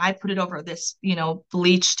 so can I put it over this,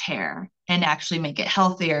 bleached hair and actually make it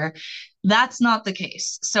healthier? That's not the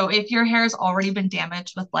case. So if your hair has already been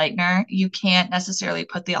damaged with lightener, you can't necessarily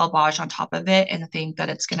put the Albage on top of it and think that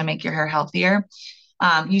it's going to make your hair healthier.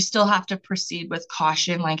 You still have to proceed with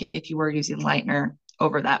caution, like if you were using lightener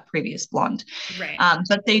over that previous blonde. Right.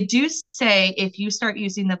 But they do say if you start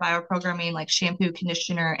using the bioprogramming, like shampoo,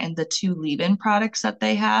 conditioner, and the two leave-in products that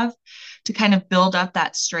they have to kind of build up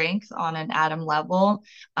that strength on an atom level,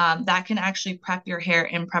 that can actually prep your hair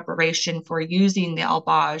in preparation for using the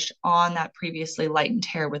Albage on that previously lightened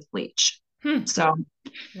hair with bleach. Hmm. So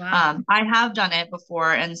Wow. I have done it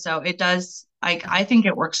before, and so it does. I think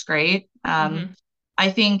it works great. Mm-hmm. I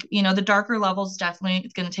think the darker levels definitely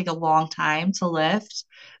it's going to take a long time to lift,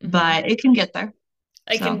 Mm-hmm. but it can get there.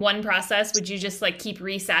 Like in So one process, would you just like keep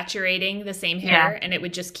resaturating the same yeah. hair and it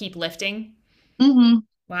would just keep lifting? Mm-hmm.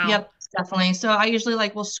 Wow. Yep, definitely. So I usually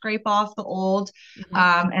like will scrape off the old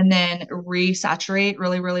Mm-hmm. and then resaturate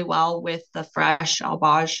really, really well with the fresh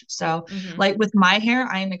Albage. So Mm-hmm. like with my hair,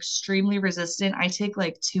 I am extremely resistant. I take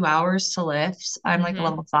like 2 hours to lift. I'm like a Mm-hmm.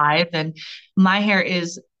 level 5 and my hair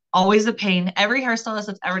is always a pain. Every hairstylist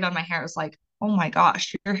that's ever done my hair is like, oh my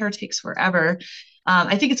gosh, your hair takes forever.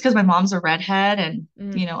 I think it's because my mom's a redhead and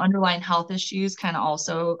Mm. underlying health issues kind of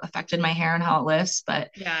also affected my hair and how it lifts.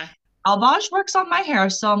 But Yeah. Albage works on my hair.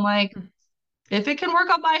 So I'm like, if it can work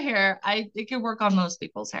on my hair, it can work on most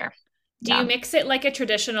people's hair. Do you Yeah. mix it like a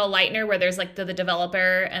traditional lightener where there's like the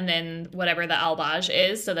developer and then whatever the albage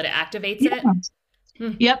is so that it activates it? Yeah.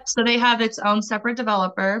 Hmm. Yep. So they have its own separate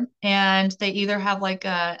developer, and they either have like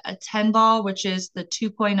a 10 ball, which is the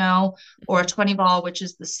 2.0, or a 20 ball, which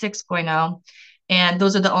is the 6.0. And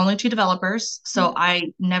those are the only two developers. So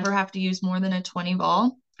I never have to use more than a 20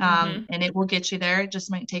 ball. Mm-hmm. And it will get you there. It just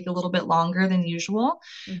might take a little bit longer than usual,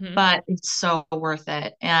 Mm-hmm. but it's so worth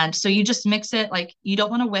it. And so you just mix it, like you don't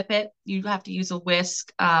want to whip it. You have to use a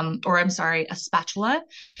whisk, or I'm sorry, a spatula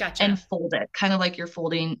and Gotcha. fold it, kind of like you're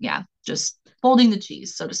folding, yeah, just folding the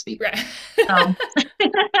cheese, so to speak. Right. So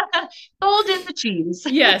fold in the cheese.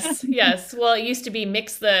 Yes, yes. Well, it used to be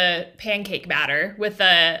mix the pancake batter with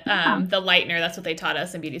the lightener. That's what they taught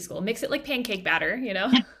us in beauty school. Mix it like pancake batter, you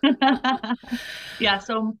know? Yeah,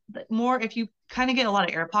 so more if you kind of get a lot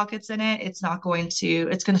of air pockets in it, it's going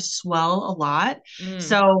to swell a lot. Mm.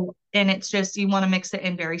 So, and it's just, you want to mix it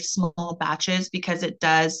in very small batches because it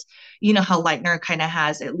does, how lightener kind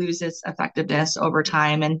of it loses effectiveness over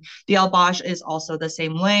time. And the Albage is also the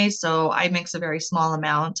same way. So I mix a very small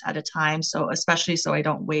amount at a time. So, especially so I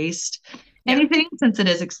don't waste Yeah. anything since it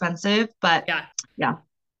is expensive. But Yeah. yeah,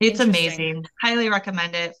 it's Interesting. amazing. Highly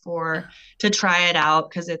recommend it to try it out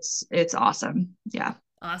because it's awesome. Yeah.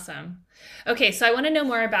 Awesome. Okay, so I want to know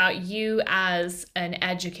more about you as an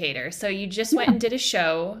educator. So you just went Yeah. and did a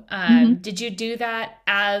show. Mhm. Did you do that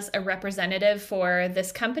as a representative for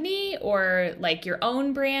this company or like your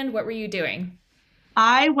own brand? What were you doing?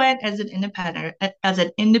 I went as an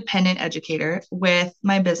independent educator with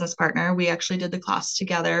my business partner. We actually did the class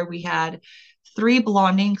together. We had three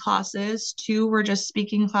blonding classes, two were just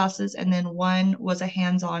speaking classes, and then one was a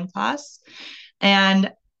hands-on class.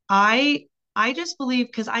 And I I just believe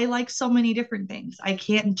because I like so many different things. I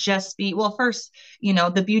can't just be, well, first,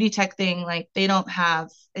 the beauty tech thing, like they don't have,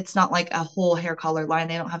 it's not like a whole hair color line.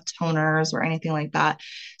 They don't have toners or anything like that.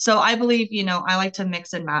 So I believe, I like to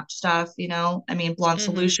mix and match stuff. I mean, Blonde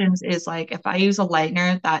Mm-hmm. Solutions is like if I use a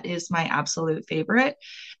lightener, that is my absolute favorite.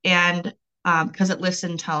 And because it lifts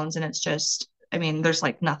in tones and it's just, I mean, there's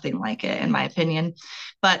like nothing like it in my opinion.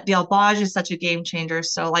 But the Albage is such a game changer.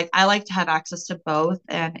 So like I like to have access to both.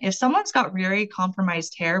 And if someone's got very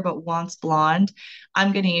compromised hair but wants blonde,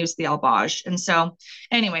 I'm going to use the Albage. And so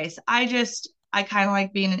anyways, I kind of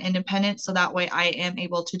like being an independent. So that way I am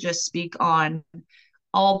able to just speak on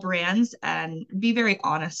all brands and be very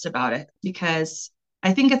honest about it. Because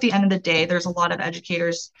I think at the end of the day, there's a lot of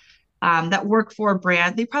educators that work for a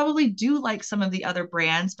brand. They probably do like some of the other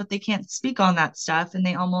brands, but they can't speak on that stuff. And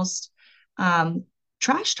they almost um,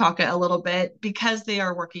 trash talk it a little bit because they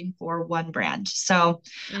are working for one brand. So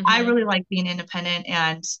I Mm-hmm. really like being independent,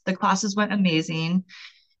 and the classes went amazing.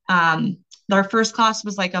 Um, our first class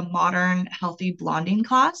was like a modern, healthy blonding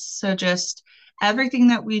class. So just everything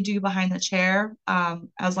that we do behind the chair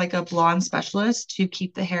as like a blonde specialist to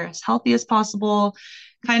keep the hair as healthy as possible.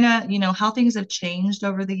 Kind of, how things have changed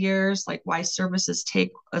over the years, like why services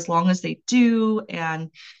take as long as they do. And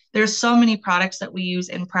there's so many products that we use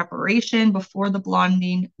in preparation before the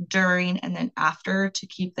blonding, during, and then after to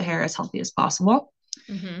keep the hair as healthy as possible.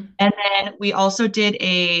 Mm-hmm. And then we also did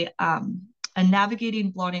a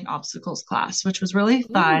navigating blotting obstacles class, which was really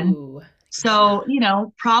fun. Ooh, yeah. So,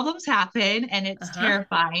 problems happen and it's Uh-huh.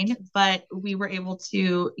 terrifying, but we were able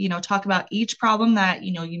to, talk about each problem that,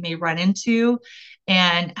 you may run into.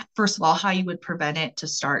 And first of all, how you would prevent it to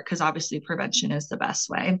start, because obviously prevention is the best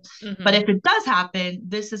way. But Mm-hmm. if it does happen,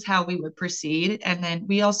 this is how we would proceed. And then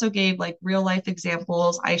we also gave like real life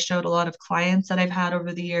examples. I showed a lot of clients that I've had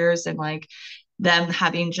over the years and like them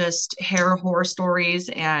having just hair horror stories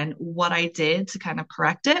and what I did to kind of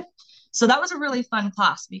correct it. So that was a really fun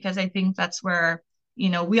class because I think that's where,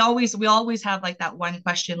 we always have like that one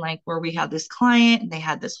question, like where we had this client and they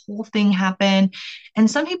had this whole thing happen. And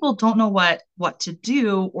some people don't know what to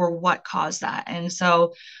do or what caused that. And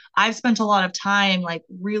so I've spent a lot of time like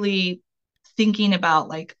really thinking about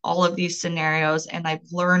like all of these scenarios, and I've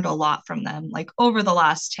learned a lot from them. Like over the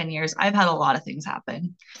last 10 years, I've had a lot of things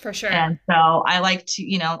happen. For sure. And so I like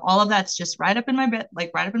to, all of that's just right up in my bit,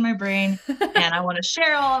 like right up in my brain. And I want to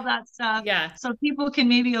share all of that stuff Yeah. so people can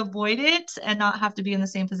maybe avoid it and not have to be in the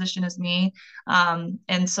same position as me.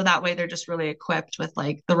 And so that way they're just really equipped with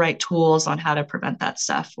like the right tools on how to prevent that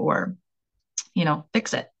stuff or,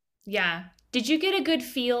 fix it. Yeah. Did you get a good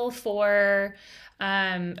feel for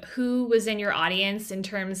who was in your audience in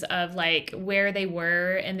terms of like where they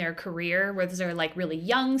were in their career? Was there like really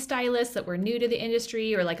young stylists that were new to the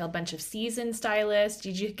industry or like a bunch of seasoned stylists?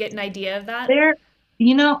 Did you get an idea of that? There,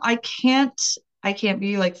 I can't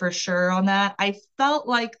be like for sure on that. I felt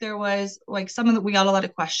like there was like we got a lot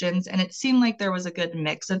of questions and it seemed like there was a good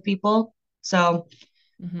mix of people. So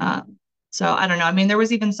Mm-hmm. Um, so I don't know. I mean, there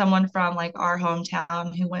was even someone from like our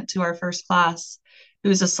hometown who went to our first class,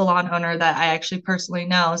 who's a salon owner that I actually personally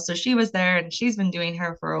know. So she was there and she's been doing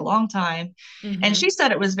hair for a long time. And Mm-hmm. she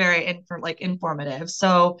said it was very informative.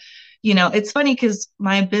 So, it's funny because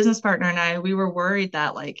my business partner and I, we were worried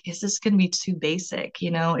that like, is this going to be too basic?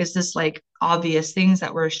 Is this like obvious things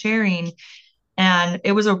that we're sharing? And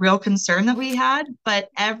it was a real concern that we had, but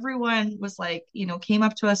everyone was like, came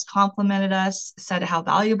up to us, complimented us, said how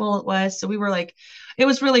valuable it was. So we were like, it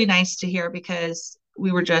was really nice to hear because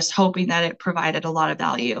we were just hoping that it provided a lot of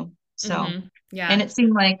value. So, Mm-hmm. and Yeah. it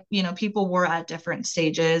seemed like, people were at different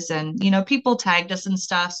stages and, people tagged us and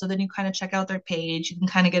stuff. So then you kind of check out their page. You can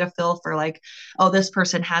kind of get a feel for like, oh, this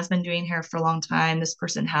person has been doing hair for a long time. This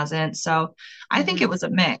person hasn't. So I think it Mm-hmm. was a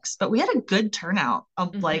mix, but we had a good turnout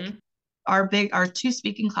of like, Mm-hmm. our two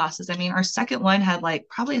speaking classes. I mean, our second one had like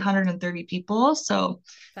probably 130 people. So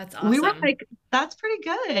That's we were awesome. like, that's pretty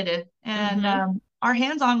good. And Mm-hmm. our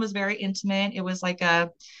hands-on was very intimate. It was like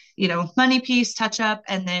a, money piece touch up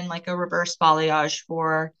and then like a reverse balayage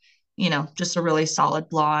for, just a really solid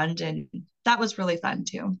blonde. And that was really fun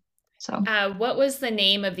too. So, What was the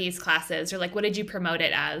name of these classes or like what did you promote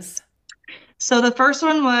it as? so the first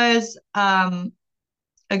one was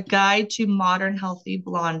a guide to modern healthy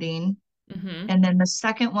blonding. Mm-hmm. And then the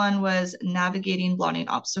second one was navigating blonding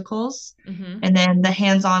obstacles. Mm-hmm. And then the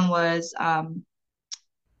hands-on was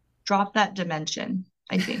drop that dimension,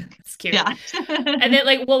 I think. It's cute. Yeah. And then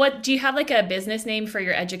like, well, what do you have like a business name for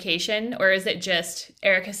your education or is it just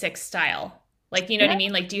Erica Six Style? Like, you know what I Yeah.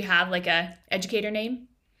 mean? Like, do you have like a educator name?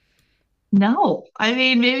 No, I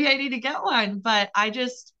mean, maybe I need to get one, but I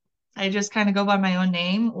just kind of go by my own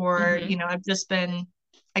name or, Mm-hmm.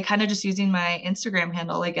 I kind of just using my Instagram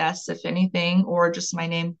handle, I guess, if anything, or just my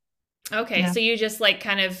name. Okay, Yeah. so you just like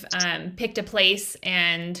kind of picked a place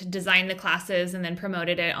and designed the classes and then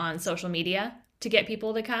promoted it on social media to get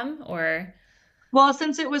people to come or Well,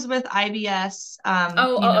 since it was with IBS,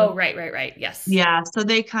 right, right, right. Yes. yeah, so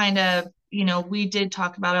they kind of, we did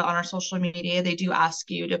talk about it on our social media. They do ask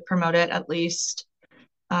you to promote it at least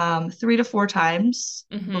 3 to 4 times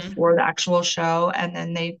Mm-hmm. before the actual show, and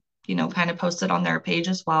then they, kind of post it on their page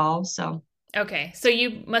as well. So Okay, so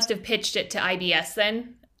you must have pitched it to IBS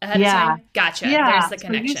then. ahead of Yeah. time? Gotcha. Yeah. There's the So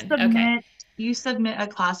connection. Okay. you submit a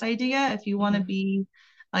class idea. If you want to Hmm. be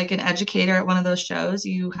like an educator at one of those shows,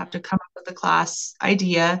 you have to come up with a class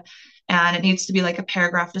idea, and it needs to be like a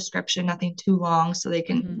paragraph description, nothing too long, so they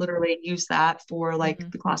can Hmm. literally use that for like Hmm.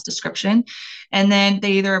 the class description. And then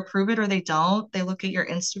they either approve it or they don't. They look at your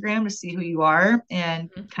Instagram to see who you are and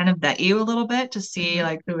kind of vet you a little bit to see Hmm.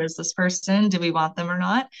 like who is this person? Do we want them or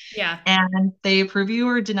not? Yeah. And they approve you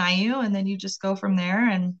or deny you, and then you just go from there.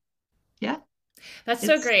 And yeah, That's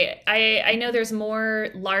so it's great. I know there's more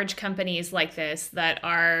large companies like this that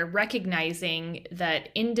are recognizing that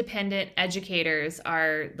independent educators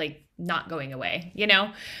are like not going away.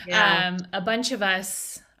 yeah. A bunch of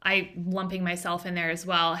us, I lumping myself in there as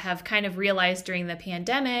well, have kind of realized during the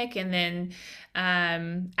pandemic and then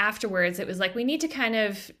afterwards, it was like we need to kind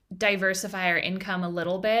of diversify our income a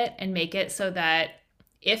little bit and make it so that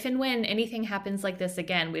if and when anything happens like this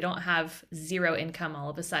again, we don't have zero income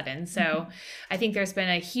all of a sudden. So I think there's been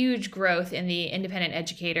a huge growth in the independent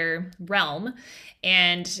educator realm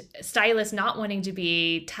and stylists not wanting to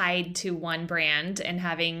be tied to one brand and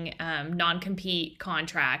having non-compete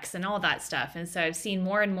contracts and all that stuff. And so I've seen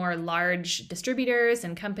more and more large distributors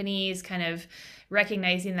and companies kind of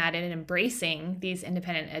recognizing that and embracing these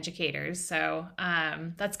independent educators. So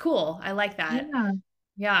that's cool. I like that. Yeah.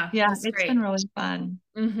 Yeah, Yeah, that's it's been great. really fun.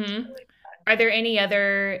 Hmm. Are there any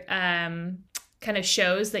other kind of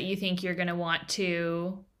shows that you think you're going to want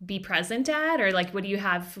to be present at, or like what do you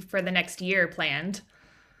have for the next year planned?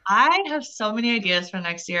 I have so many ideas for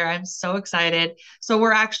next year. I'm so excited. So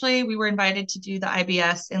we were invited to do the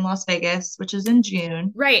IBS in Las Vegas, which is in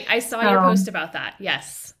June. Right, I saw your So post about that.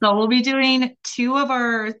 Yes. So we'll be doing two of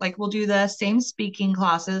our, like, we'll do the same speaking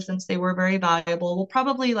classes since they were very valuable. We'll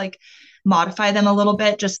probably like modify them a little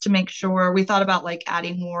bit just to make sure. We thought about like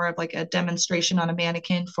adding more of like a demonstration on a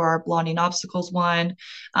mannequin for our blonding obstacles one,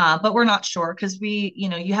 but we're not sure because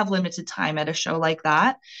you have limited time at a show like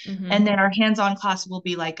that. And Hmm. then our hands-on class will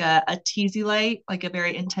be like a teasy light, like a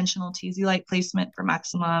very intentional teasy light placement for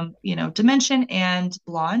maximum, dimension and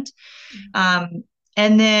blonde. Um,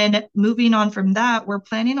 and then moving on from that, we're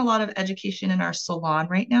planning a lot of education in our salon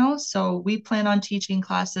right now. So we plan on teaching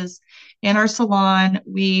classes in our salon.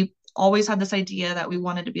 We always had this idea that we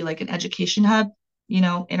wanted to be like an education hub, in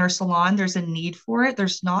our salon. There's a need for it.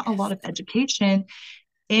 There's not a lot Yes. of education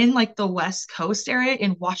in like the West Coast area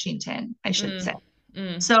in Washington, I should say.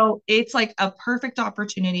 Mm, mm. So it's like a perfect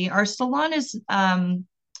opportunity. Our salon is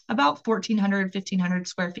about 1,400, 1,500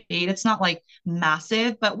 square feet. It's not like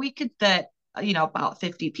massive, but we could fit, about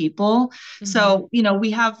 50 people. Hmm. So,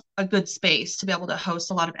 we have a good space to be able to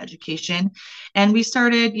host a lot of education. And we're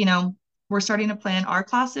starting to plan our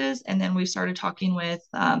classes. And then we started talking with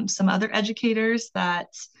some other educators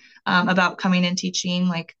about coming and teaching,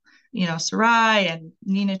 like, Sarai and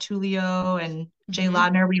Nina Tulio and Jay Hmm.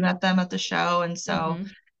 Ladner. We met them at the show. And so Hmm.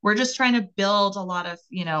 we're just trying to build a lot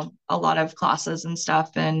of classes and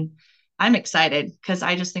stuff. And I'm excited because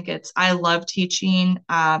I just think I love teaching.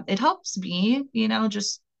 It helps me,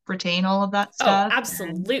 just retain all of that Oh, stuff. And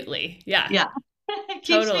absolutely. Yeah, yeah, it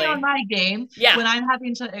keeps me on totally. my game Yeah. when I'm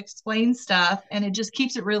having to explain stuff, and it just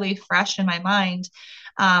keeps it really fresh in my mind,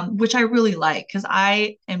 which I really like because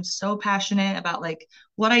I am so passionate about like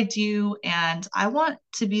what I do, and I want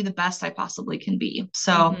to be the best I possibly can be.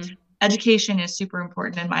 So Hmm. education is super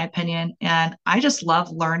important in my opinion, and I just love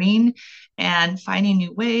learning and finding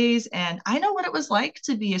new ways. And I know what it was like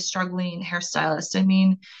to be a struggling hairstylist. I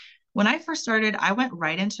mean, when I first started, I went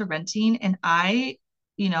right into renting, and I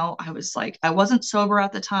was like, I wasn't sober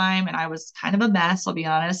at the time and I was kind of a mess, I'll be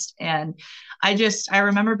honest. And I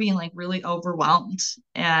remember being like really overwhelmed,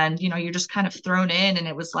 and, you're just kind of thrown in, and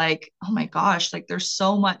it was like, oh my gosh, like there's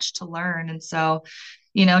so much to learn. And so,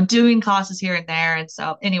 doing classes here and there. And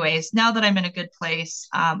so, anyways, now that I'm in a good place,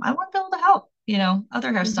 I want to be able to help,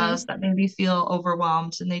 other hairstylists Hmm. that maybe feel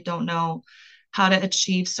overwhelmed and they don't know how to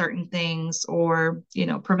achieve certain things or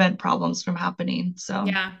prevent problems from happening. So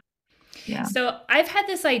Yeah. yeah. So I've had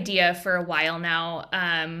this idea for a while now.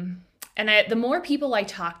 And the more people I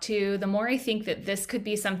talk to, the more I think that this could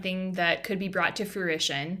be something that could be brought to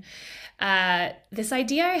fruition. This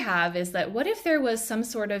idea I have is that what if there was some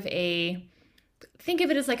sort of think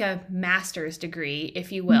of it as like a master's degree,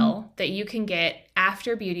 if you Mhm. will, that you can get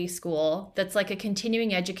after beauty school that's like a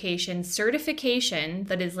continuing education certification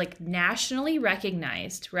that is like nationally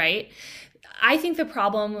recognized, right? I think the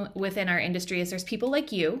problem within our industry is there's people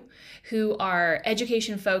like you who are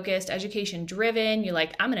education focused, education driven. You're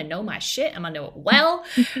like, I'm going to know my shit. I'm going to know it well,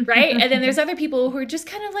 right? And then there's other people who are just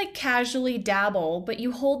kind of like casually dabble, but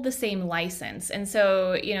you hold the same license. And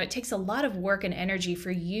so, it takes a lot of work and energy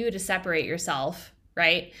for you to separate yourself,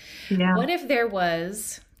 right? Yeah. What if there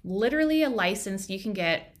was literally a license you can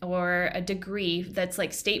get or a degree that's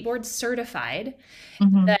like state board certified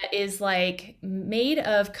Hmm. that is like made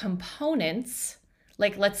of components,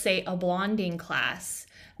 like let's say a blonding class,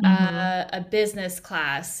 Hmm. a business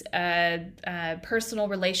class, a personal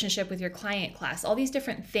relationship with your client class, all these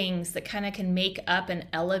different things that kind of can make up an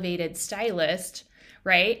elevated stylist,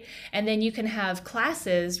 right? And then you can have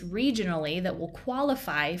classes regionally that will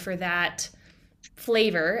qualify for that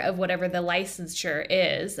flavor of whatever the licensure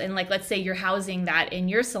is. And like, let's say you're housing that in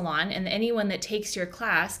your salon, and anyone that takes your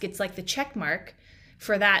class gets like the check mark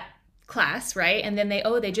for that class, right? And then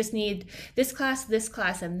they just need this class,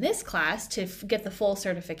 and this class to get the full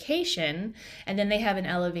certification. And then they have an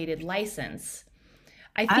elevated license.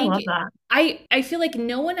 I I think love that. I feel like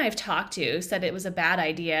no one I've talked to said it was a bad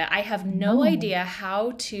idea. I have no No. idea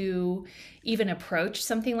how to even approach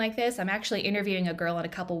something like this. I'm actually interviewing a girl in a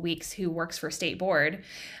couple weeks who works for state board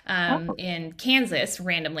Oh. in Kansas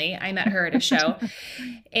randomly. I met her at a show,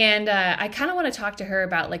 and I kind of want to talk to her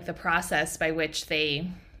about like the process by which they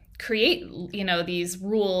create, these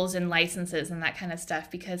rules and licenses and that kind of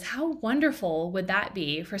stuff, because how wonderful would that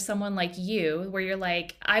be for someone like you, where you're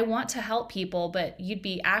like, I want to help people, but you'd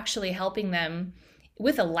be actually helping them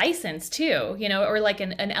with a license too, or like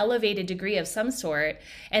an elevated degree of some sort,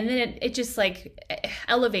 and then it just like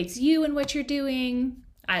elevates you and what you're doing.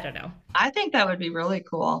 I don't know. I think that would be really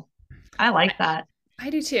cool. I like that. I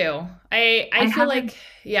do too. I I feel haven't. like,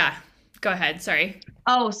 yeah, go ahead, sorry.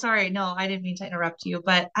 Oh, sorry. No, I didn't mean to interrupt you,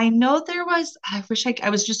 but I know there was, I wish I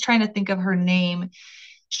was just trying to think of her name.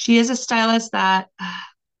 She is a stylist that,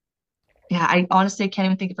 yeah, I honestly can't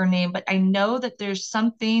even think of her name, but I know that there's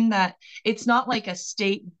something that it's not like a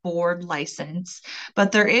state board license,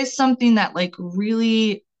 but there is something that like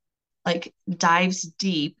really like dives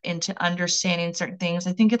deep into understanding certain things.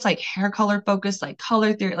 I think it's like hair color focus, like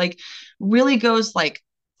color theory, like really goes like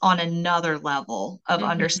on another level of Mm-hmm.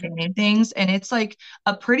 understanding things. And it's like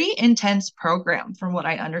a pretty intense program from what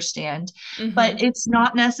I understand, but Mm-hmm. it's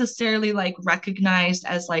not necessarily like recognized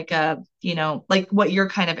as like like what you're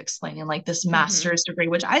kind of explaining, like this Mm-hmm. master's degree,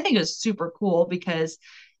 which I think is super cool because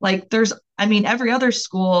like there's I mean, every other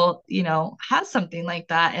school, has something like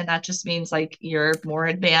that. And that just means like you're more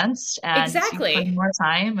advanced and you put in Exactly. more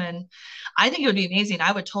time. And I think it would be amazing.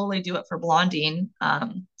 I would totally do it for blonding.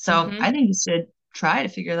 So I Mm-hmm. think you should try to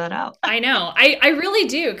figure that out. I know. I really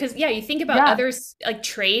do. Because, yeah, you think about Yeah. others like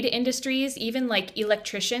trade industries, even like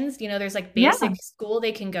electricians, there's like Yeah. basic school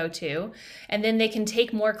they can go to, and then they can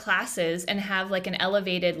take more classes and have like an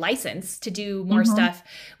elevated license to do more Hmm. stuff,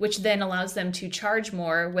 which then allows them to charge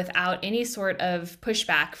more without any sort of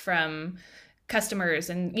pushback from customers.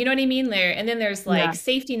 And you know what I mean? And then there's like Yeah.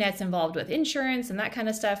 safety nets involved with insurance and that kind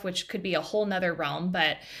of stuff, which could be a whole nother realm.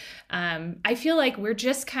 But I feel like we're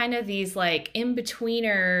just kind of these like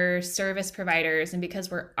in-betweener service providers, and because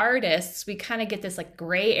we're artists, we kind of get this like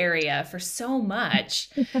gray area for so much.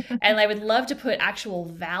 And I would love to put actual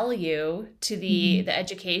value to the Mhm. the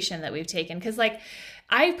education that we've taken, because like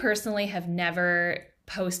I personally have never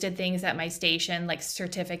posted things at my station like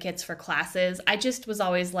certificates for classes. I just was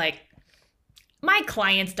always like, my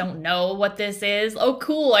clients don't know what this is. Oh,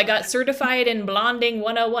 cool. I got certified in blonding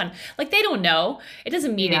 101. Like, they don't know. It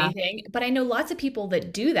doesn't mean Yeah. anything. But I know lots of people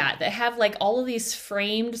that do that, that have like all of these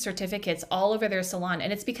framed certificates all over their salon.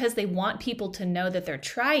 And it's because they want people to know that they're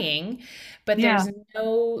trying, but Yeah. there's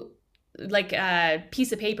no like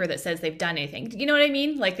piece of paper that says they've done anything. You know what I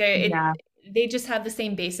mean? Like, Yeah. they just have the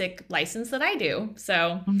same basic license that I do.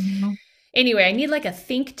 So, Mhm. anyway, I need like a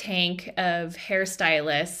think tank of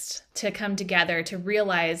hairstylists to come together to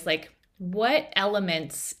realize like what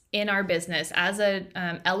elements in our business as a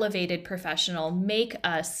elevated professional make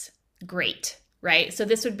us great, right? So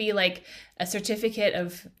this would be like a certificate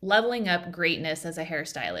of leveling up greatness as a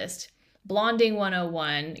hairstylist, blonding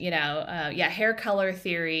 101, yeah, hair color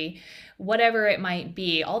theory, whatever it might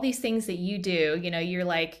be, all these things that you do, you're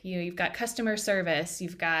like, you've got customer service,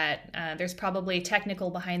 you've got, there's probably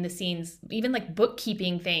technical behind the scenes, even like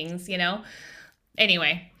bookkeeping things.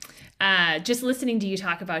 Anyway, just listening to you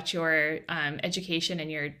talk about your education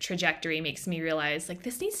and your trajectory makes me realize like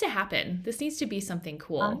this needs to happen. This needs to be something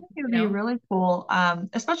I cool, think it would you be know? really cool,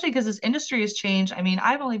 especially because this industry has changed. I mean,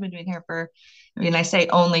 I've only been doing hair for, I mean, I say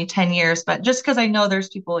only 10 years, but just because I know there's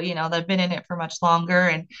people, that have been in it for much longer.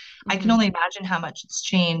 And I can Mm-hmm. only imagine how much it's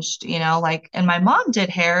changed, like, and my mom did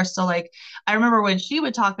hair. So, like, I remember when she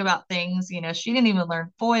would talk about things, she didn't even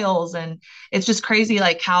learn foils. And it's just crazy,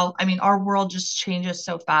 like, how, I mean, our world just changes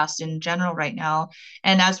so fast in general right now.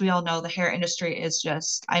 And as we all know, the hair industry is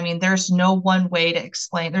just, I mean, there's no one way to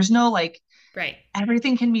explain, there's no like, Right.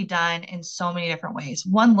 Everything can be done in so many different ways.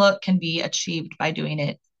 One look can be achieved by doing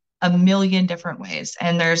it a million different ways.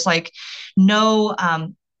 And there's like no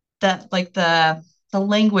that like the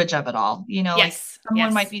language of it all, like Yes.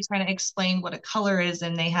 someone might Yes. be trying to explain what a color is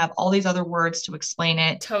and they have all these other words to explain it.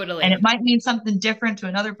 And it Totally. might mean something different to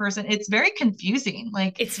another person. It's very confusing.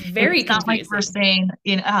 Like It's very it's not like we're confusing.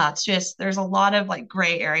 saying it's just there's a lot of like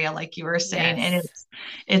gray area, like you were saying, and Yes.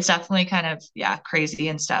 it's definitely kind of crazy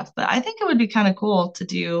and stuff. But I think it would be kind of cool to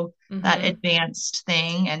do that Mm-hmm. advanced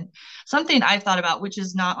thing. And something I've thought about, which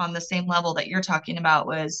is not on the same level that you're talking about,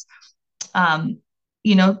 was um,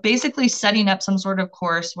 basically setting up some sort of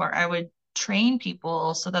course where I would train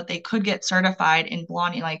people so that they could get certified in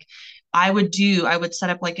blonding. Like I would set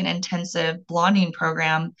up like an intensive blonding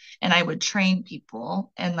program and I would train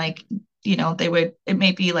people and like, it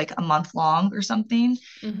may be like a month long or something,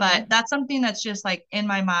 but Mm-hmm. that's something that's just like in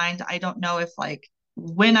my mind. I don't know if like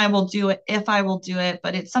when I will do it, if I will do it,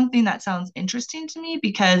 but it's something that sounds interesting to me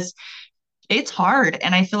because it's hard.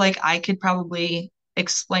 And I feel like I could probably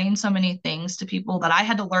explain so many things to people that I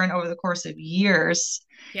had to learn over the course of years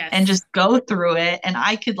and Yes. just go through it. And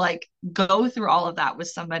I could like go through all of that with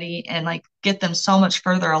somebody and like get them so much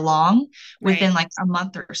further along Right. within like a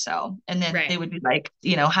month or so. And then Right. they would be like,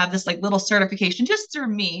 have this like little certification just through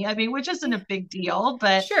me. I mean, which isn't Yeah. a big deal,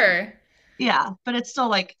 but Sure. yeah, but it's still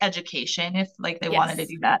like education if like they wanted to Yes.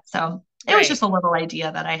 do that. So it was just Right. a little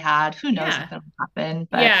idea that I had. Who knows Yeah. if it'll happen,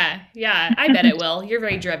 but Yeah. Yeah. I bet it will. You're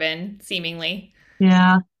very driven, seemingly.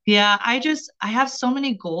 yeah. Yeah. I have so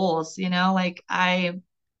many goals, like I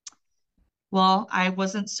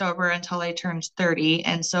wasn't sober until I turned 30.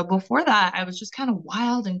 And so before that, I was just kind of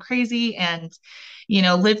wild and crazy and,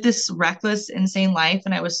 lived this reckless, insane life.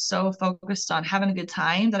 And I was so focused on having a good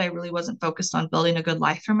time that I really wasn't focused on building a good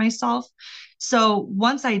life for myself. So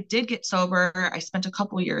once I did get sober, I spent a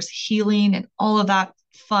couple years healing and all of that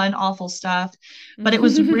fun, awful stuff. But it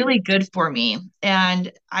was really good for me.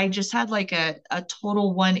 And I just had like a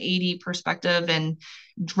total 180 perspective and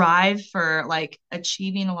drive for like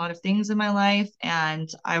achieving a lot of things in my life. And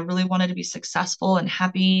I really wanted to be successful and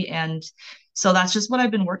happy. And so that's just what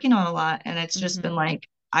I've been working on a lot. And it's just been Mm-hmm. like,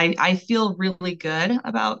 I feel really good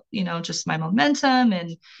about, just my momentum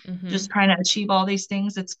and just Mm-hmm. trying to achieve all these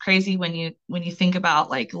things. It's crazy when you think about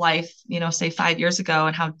like life, say 5 years ago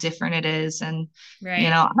and how different it is. And, Right.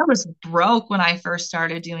 I was broke when I first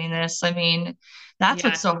started doing this. I mean, that's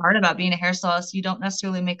what's Yeah. so hard about being a hairstylist. You don't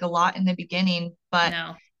necessarily make a lot in the beginning, but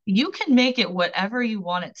No. you can make it whatever you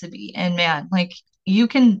want it to be. And man, like I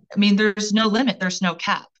mean, there's no limit, there's no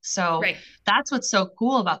cap. So Right. that's what's so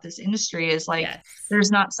cool about this industry is like, Yes.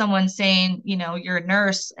 there's not someone saying, you're a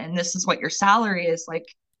nurse and this is what your salary is. Like,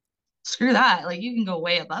 screw that. Like, you can go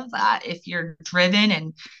way above that if you're driven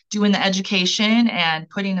and doing the education and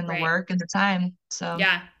putting in the Right. work and the time. So,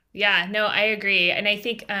 Yeah. Yeah. No, I agree. And I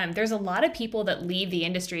think there's a lot of people that leave the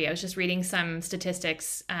industry. I was just reading some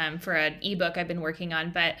statistics for an ebook I've been working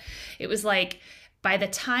on, but it was like by the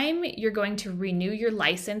time you're going to renew your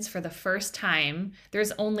license for the first time,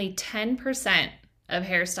 there's only 10% of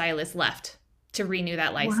hairstylists left to renew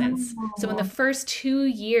that license. So in the wow. first 2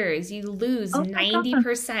 years, you lose Oh my God.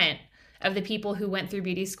 90% of the people who went through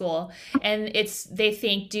beauty school. And it's, they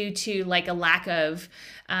think, due to like a lack of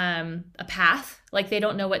a path. Like they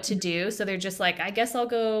don't know what to do. So they're just like, I guess I'll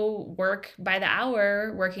go work by the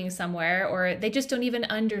hour working somewhere. Or they just don't even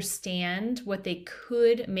understand what they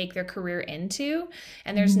could make their career into.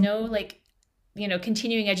 And there's Mhm. no like,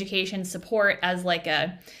 continuing education support as like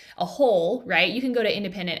a whole, right? You can go to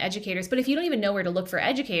independent educators, but if you don't even know where to look for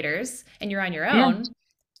educators and you're on your Yeah. own,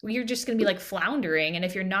 you're just going to be like floundering. And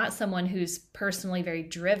if you're not someone who's personally very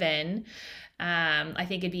driven, I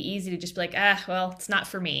think it'd be easy to just be like, well, it's not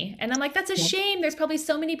for me. And I'm like, that's a Yeah. shame. There's probably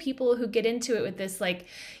so many people who get into it with this like,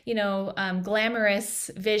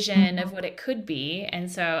 glamorous vision of what it could be.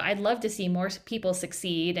 And so I'd love to see more people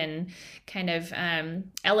succeed and kind of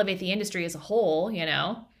elevate the industry as a whole.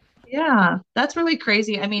 Yeah, that's really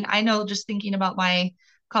crazy. I mean, I know just thinking about my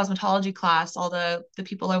cosmetology class, all the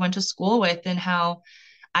people I went to school with and how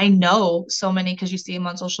I know so many because you see them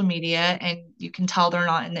on social media and you can tell they're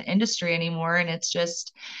not in the industry anymore. And it's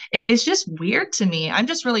just weird to me. I'm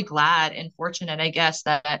just really glad and fortunate, I guess,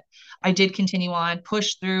 that I did continue on,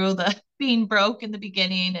 push through the being broke in the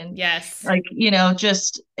beginning and Yes. like,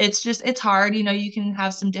 it's hard. You can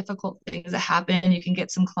have some difficult things that happen. You can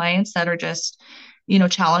get some clients that are just,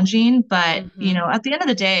 challenging. But, Mm-hmm. at the end of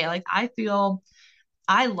the day, like I feel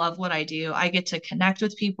I love what I do. I get to connect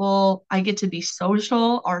with people. I get to be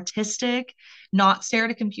social, artistic, not stare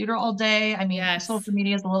at a computer all day. I mean, Yes. social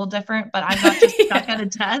media is a little different, but I'm not just stuck Yeah. at a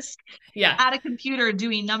desk Yeah. at a computer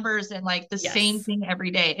doing numbers and like the same Yes. thing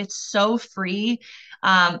every day. It's so free.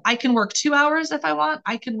 I can work 2 hours if I want.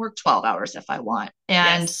 I can work 12 hours if I want.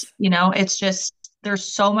 And, Yes. it's just, there's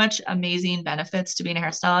so much amazing benefits to being a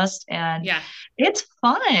hairstylist, and Yeah. it's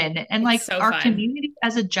fun. And It's like so our fun. community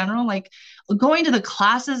as a general, like going to the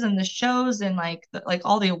classes and the shows and like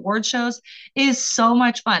all the award shows is so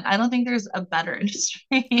much fun. I don't think there's a better I industry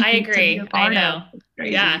to be agree. a I part of. know. It's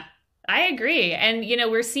Yeah. crazy. I agree. And,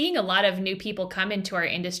 we're seeing a lot of new people come into our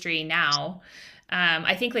industry now.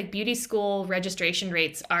 I think like beauty school registration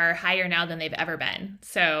rates are higher now than they've ever been.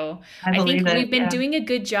 So I I think believe it. we've been Yeah. doing a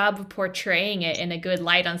good job of portraying it in a good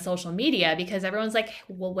light on social media because everyone's like,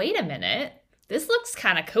 well, wait a minute. This looks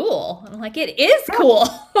kind of cool. I'm like, it is cool.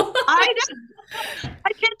 I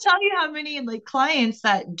I can't tell you how many like clients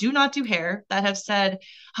that do not do hair that have said,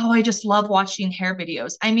 "Oh, I just love watching hair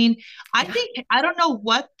videos." I mean, I Yeah. think I don't know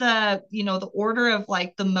what the order of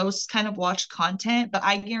like the most kind of watched content, but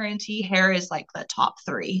I guarantee hair is like the top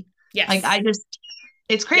three. Like Yes. I just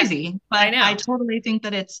it's Yeah. crazy, I but I know. totally think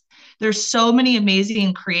that there's so many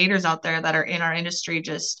amazing creators out there that are in our industry.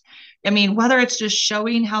 Just, I mean, whether it's just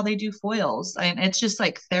showing how they do foils, and it's just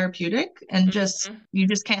like therapeutic, and just Mhm. you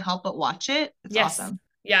just can't help but watch it. It's Yes. awesome.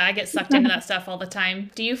 Yeah, I get sucked into that stuff all the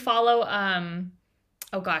time. Do you follow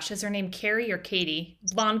oh gosh, is her name Carrie or Katie?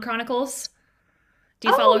 Blonde Chronicles? Do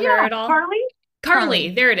you Oh follow her yeah, at all? Carly. Carly, Carly.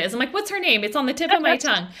 there it is. I'm like, what's her name? It's on the tip of my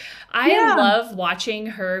tongue. I Yeah. love watching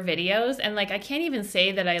her videos and like I can't even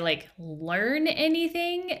say that I like learn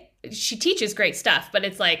anything. She teaches great stuff, but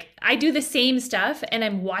it's like I do the same stuff and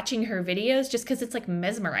I'm watching her videos just because it's like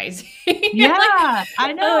mesmerizing. Yeah, I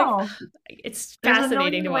Like, know. it's There's a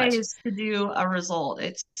fascinating million to watch. ways to do a result.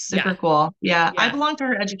 It's Yeah. super cool. Yeah, I Yeah. belonged to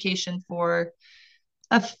her education for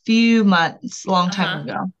a few months, a long time Uh-huh.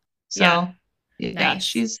 ago. Yeah. So yeah, Nice.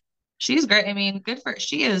 she's great. I mean, good for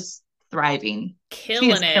she is thriving. She is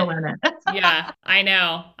Killing it. killing it. Yeah, I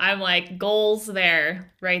know. I'm like goals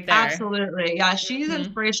there, right there. Absolutely. Yeah, she's Hmm.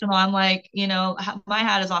 inspirational. I'm like, my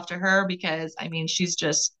hat is off to her because I mean, she's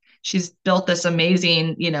built this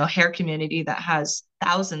amazing, hair community that has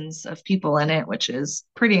thousands of people in it, which is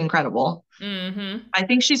pretty incredible. Hmm. I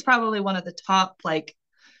think she's probably one of the top like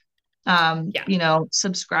Yeah,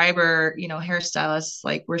 subscriber, hairstylists,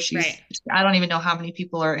 like where right. I don't even know how many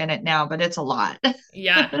people are in it now, but it's a lot.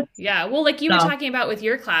 Yeah, yeah. Well, like you were So talking about with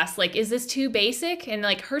your class, like, is this too basic? And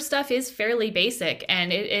like her stuff is fairly basic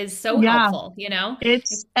and it is so yeah, helpful, you know?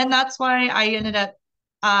 it's and that's why I ended up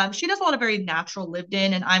she does a lot of very natural lived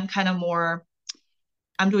in, and I'm kind of more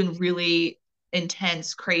I'm doing really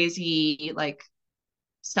intense, crazy like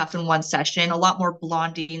stuff in one session, a lot more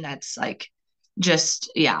blonding that's like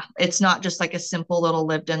just yeah, it's not just like a simple little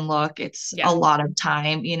lived in look. It's Yeah. a lot of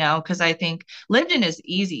time, because I think lived in is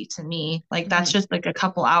easy to me. Like that's Hmm. just like a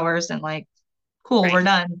couple hours and like cool, Right. we're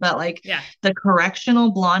done. But like Yeah. the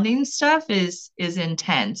correctional blonding stuff is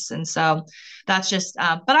intense. And so that's just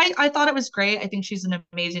but I thought it was great. I think she's an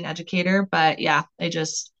amazing educator, but yeah, I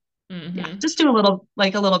just yeah, Hmm. just do a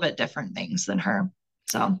little bit different things than her.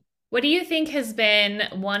 So What do you think has been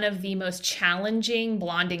one of the most challenging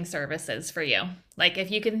blonding services for you? Like, if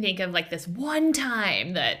you can think of like this one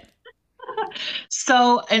time that,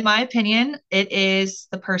 So, in my opinion, it is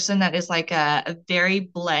the person that is like a very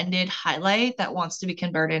blended highlight that wants to be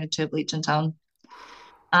converted into a bleach and tone.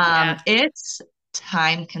 yeah. It's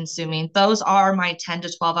time consuming. Those are my 10 to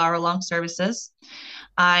 12-hour long services.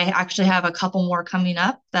 I actually have a couple more coming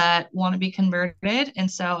up that want to be converted.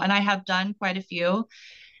 And I have done quite a few,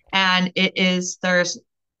 and there's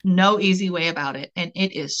no easy way about it. And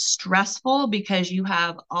it is stressful because you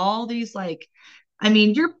have all these like, I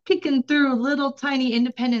mean, you're picking through little tiny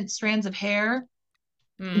independent strands of hair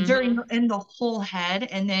Hmm. in the whole head.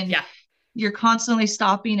 And then Yeah. you're constantly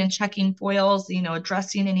stopping and checking foils,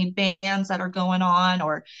 addressing any bands that are going on,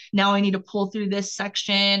 or now I need to pull through this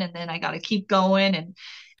section and then I got to keep going. And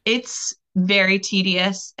it's very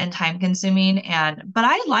tedious and time consuming. But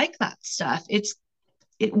I like that stuff.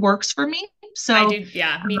 It works for me. I So, do.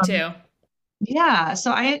 Yeah, me um, too. yeah,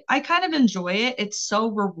 so I kind of enjoy it. It's so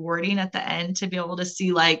rewarding at the end to be able to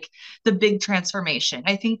see like the big transformation.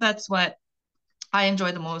 I think that's what I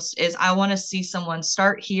enjoy the most is I want to see someone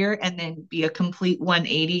start here and then be a complete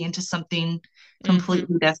 180 into something Hmm.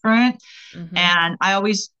 completely different. Hmm. And I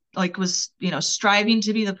always like was, striving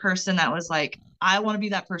to be the person that was like, I want to be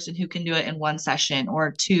that person who can do it in one session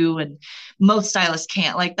or two, and most stylists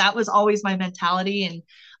can't. Like that was always my mentality. And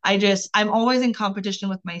I'm always in competition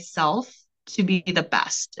with myself. to be the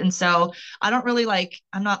best. And so I don't really like,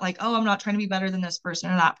 I'm not like, oh, I'm not trying to be better than this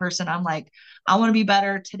person or that person. I'm like, I want to be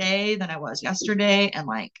better today than I was yesterday and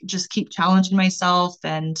like just keep challenging myself.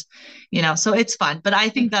 And, so it's fun. But I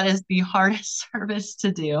think that is the hardest service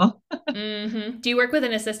to do. Do you work with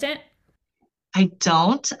an assistant? I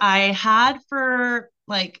don't. I had for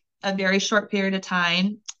like a very short period of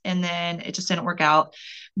time and then it just didn't work out.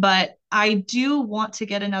 But I do want to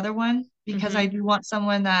get another one because I Mm-hmm. do want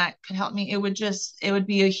someone that could help me. It would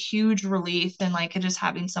be a huge relief and like just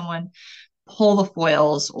having someone pull the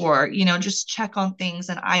foils or just check on things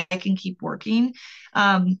and I can keep working.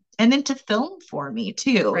 And then to film for me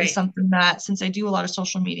too is Right. something that since I do a lot of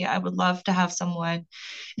social media, I would love to have someone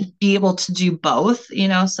be able to do both,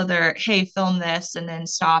 so they're, hey, film this and then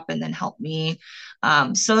stop and then help me.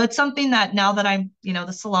 So it's something that now that I'm,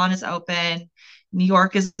 the salon is open, New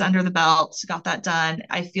York is under the belt, got that done.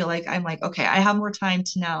 I feel like I'm like, okay, I have more time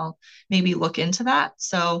to now maybe look into that.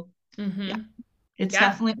 So yeah, Mm-hmm. it's Yeah.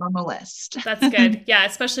 definitely on the list. That's good. Yeah,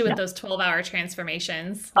 especially with Yeah. those 12-hour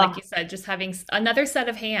transformations. Like Oh, you said, just having another set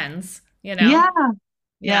of hands, you know? yeah.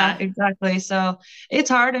 Yeah, Yeah. exactly. So it's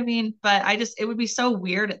hard. I mean, but it would be so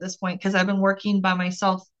weird at this point because I've been working by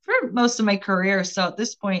myself for most of my career. So at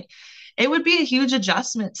this point, it would be a huge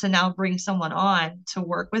adjustment to now bring someone on to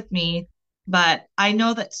work with me. But I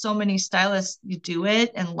know that so many stylists you do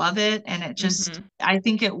it and love it. And Mm-hmm. I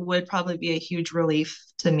think it would probably be a huge relief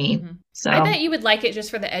to me. Mm-hmm. I So bet you would like it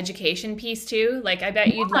just for the education piece too. Like, I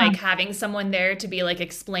bet you'd yeah, like having someone there to be like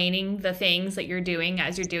explaining the things that you're doing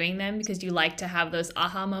as you're doing them because you like to have those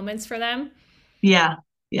aha moments for them. yeah,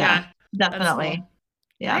 yeah, Yeah, that's definitely. cool.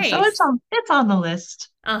 Yeah. So Nice. it's on the list.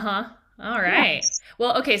 Uh-huh. All Yeah. right.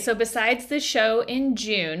 Well, okay, so besides the show in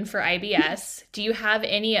June for IBS, do you have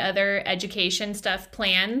any other education stuff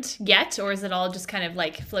planned yet, or is it all just kind of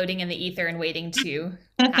like floating in the ether and waiting to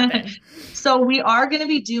happen? So we are going to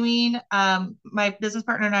be doing my business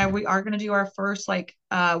partner and I we are going to do our first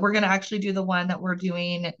we're going to actually do the one that we're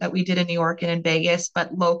doing that we did in New York and in Vegas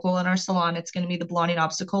but local in our salon. It's going to be the blonding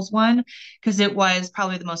obstacles one because it was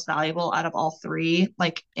probably the most valuable out of all three,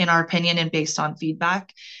 like in our opinion and based on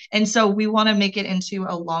feedback. And so we want to make it into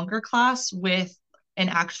a longer class with an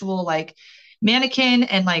actual like mannequin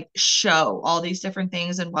and like show all these different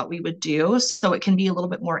things and what we would do so it can be a little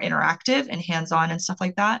bit more interactive and hands-on and stuff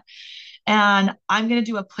like that. And I'm going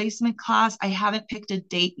to do a placement class. I haven't picked a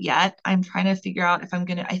date yet. I'm trying to figure out if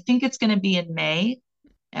I think it's going to be in May.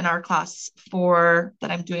 And our class for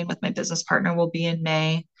that I'm doing with my business partner will be in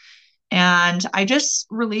May. And I just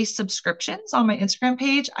released subscriptions on my Instagram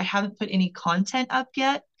page. I haven't put any content up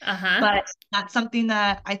yet, Uh-huh. but that's something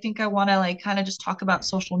that I think I want to like kind of just talk about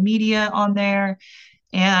social media on there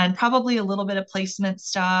and probably a little bit of placement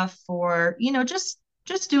stuff for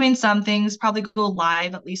just doing some things, probably go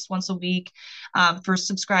live at least once a week for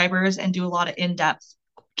subscribers and do a lot of in-depth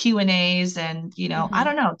Q&As and I Mm-hmm.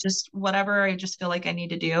 don't know, just whatever I just feel like I need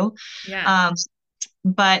to do. Yeah. um,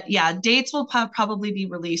 but yeah, dates will probably be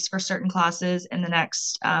released for certain classes in the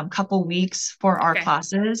next couple weeks for our Okay.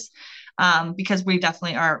 classes, because we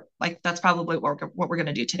definitely are like that's probably what we're going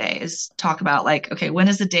to do today is talk about like, okay, when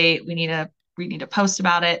is the date? We need to post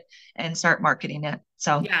about it and start marketing it.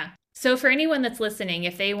 So Yeah. So for anyone that's listening,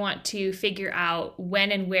 if they want to figure out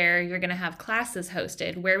when and where you're going to have classes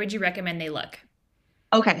hosted, where would you recommend they look?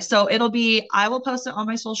 okay, so I will post it on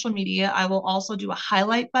my social media. I will also do a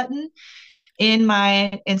highlight button in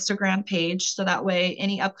my Instagram page. So that way,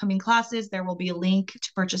 any upcoming classes, there will be a link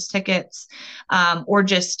to purchase tickets, or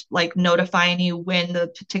just like notifying you when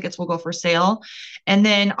the tickets will go for sale. And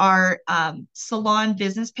then our salon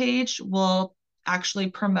business page will actually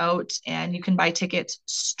promote and you can buy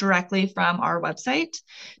tickets directly from our website.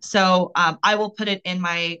 So I will put it in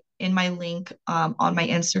my link on my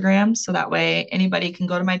Instagram. So that way anybody can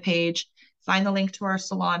go to my page, find the link to our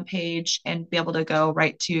salon page and be able to go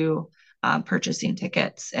right to purchasing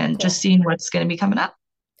tickets and just Cool. seeing what's going to be coming up.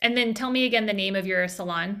 And then tell me again the name of your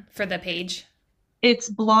salon for the page. It's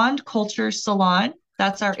Blonde Culture Salon.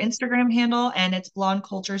 That's our Instagram handle, and it's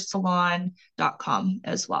blondeculturesalon.com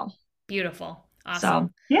as well. Beautiful. So,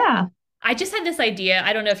 Awesome. yeah. I just had this idea.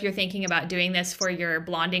 I don't know if you're thinking about doing this for your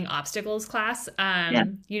blonding obstacles class. Yeah.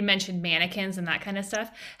 You mentioned mannequins and that kind of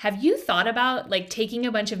stuff. Have you thought about like taking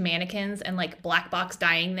a bunch of mannequins and like black box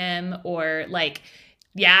dyeing them or like,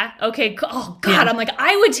 yeah, okay. Oh Yeah. God, I'm like,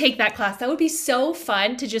 I would take that class. That would be so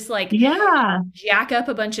fun to just like Yeah. jack up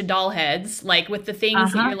a bunch of doll heads, like with the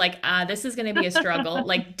things that Uh-huh. you're like, this is going to be a struggle.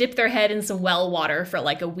 Like dip their head in some well water for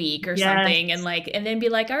like a week or Yes. something, and like, and then be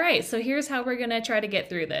like, all right, so here's how we're going to try to get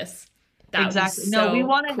through this. That would be Exactly. No, we so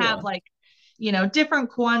want to have cool. like different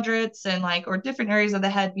quadrants and like, or different areas of the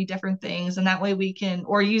head be different things. And that way we can,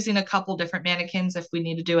 or using a couple different mannequins if we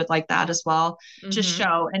need to do it like that as well, to Mm-hmm.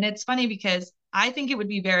 show. And it's funny because I think it would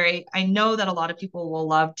be I know that a lot of people will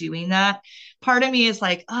love doing that. Part of me is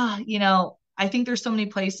like, I think there's so many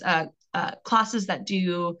classes that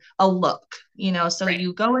do a look, so Right.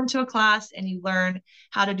 you go into a class and you learn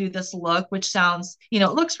how to do this look, which sounds, it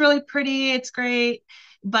looks really pretty. It's great.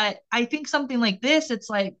 But I think something like this, it's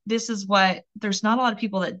like, this is what there's not a lot of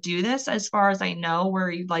people that do this, as far as I know,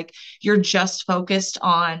 where you're just focused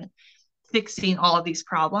on fixing all of these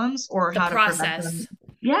problems or The how to prevent them. process.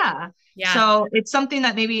 Yeah. Yeah. So it's something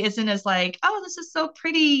that maybe isn't as like, oh, this is so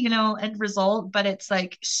pretty, end result, but it's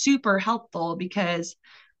like super helpful because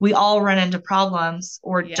we all run into problems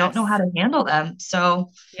or don't know how Yes. to handle them.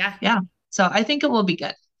 So Yeah. yeah. So I think it will be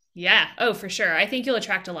good. Yeah. Oh, for sure. I think you'll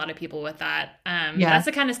attract a lot of people with that. Yeah. That's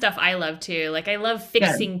the kind of stuff I love too. Like I love Good.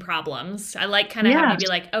 fixing problems. I like kind of having Yeah. to be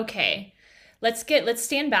like, okay, let's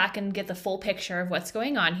stand back and get the full picture of what's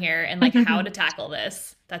going on here and like how to tackle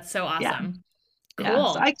this. That's so Yeah. awesome. Yeah. So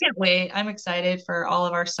I Cool. can't wait. I'm excited for all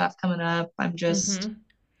of our stuff coming up. Mm-hmm.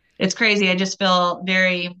 It's crazy. I just feel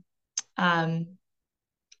very, um,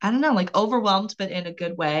 I don't know, like overwhelmed, but in a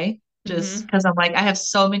good way. Just Mm-hmm. because I'm like, I have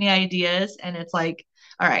so many ideas and it's like,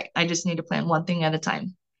 all right, I just need to plan one thing at a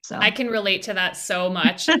time. I So can relate to that so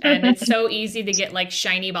much. And it's so easy to get like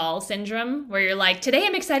shiny ball syndrome where you're like, today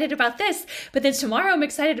I'm excited about this, but then tomorrow I'm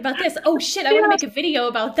excited about this. Oh shit, I want to yes, make a video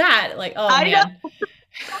about that. Like, oh I know, man.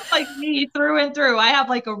 like me through and through. I have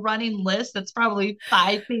like a running list that's probably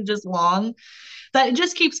 5 pages long that it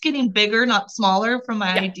just keeps getting bigger, not smaller, from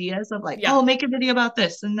my Yeah. ideas of like, Yeah. oh, make a video about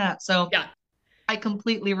this and that. So Yeah. I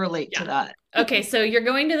completely relate to Yeah. that. Okay, so you're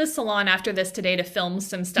going to the salon after this today to film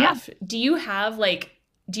some Yeah. stuff. Do you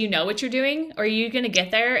know what you're doing? Or are you going to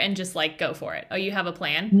get there and just like go for it? Oh, you have a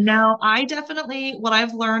plan? No, what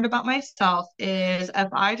I've learned about myself is if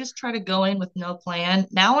I just try to go in with no plan,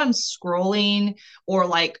 now I'm scrolling or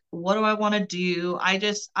like, what do I want to do? I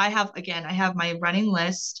have my running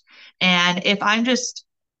list. And if I'm just,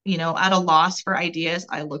 at a loss for ideas,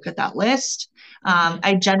 I look at that list. Mm-hmm.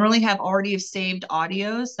 I generally have already saved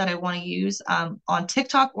audios that I want to use on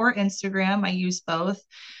TikTok or Instagram. I use both.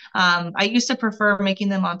 I used to prefer making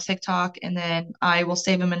them on TikTok and then I will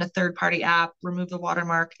save them in a third party app, remove the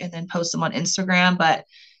watermark, and then post them on Instagram. But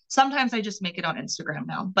sometimes I just make it on Instagram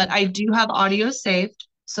now. But I Mm-hmm. do have audio saved.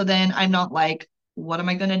 So then I'm not like, what am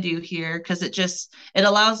I going to do here? Because it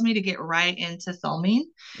allows me to get right into filming.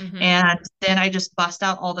 Mm-hmm. And then I just bust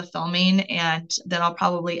out all the filming and then I'll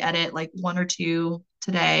probably edit like one or two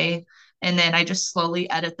today. And then I just slowly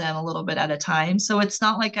edit them a little bit at a time. So it's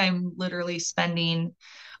not like I'm literally spending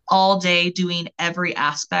all day doing every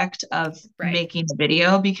aspect of Right. making a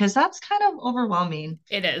video because that's kind of overwhelming.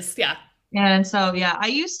 It is. Yeah. And so, yeah,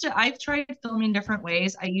 I've tried filming different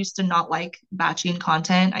ways. I used to not like batching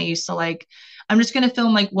content. I used to like, I'm just going to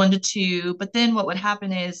film like 1 to 2. But then what would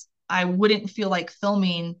happen is I wouldn't feel like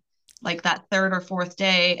filming like that third or fourth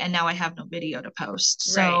day. And now I have no video to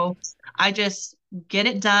post. Right. So I just get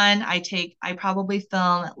it done. I probably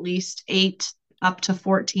film at least 8 up to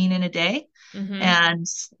 14 in a day Mm-hmm.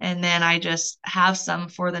 and then I just have some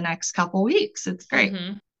for the next couple weeks. It's great.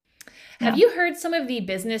 Mm-hmm. Have Yeah. you heard some of the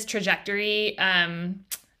business trajectory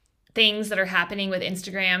things that are happening with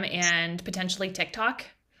Instagram and potentially TikTok?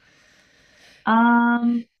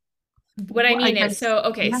 Um, What I I mean is, guess, so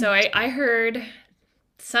okay, yeah. so I heard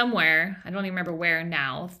somewhere, I don't even remember where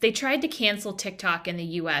now, they tried to cancel TikTok in the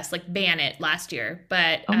US, like ban it last year,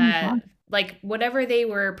 but Oh my God. like whatever they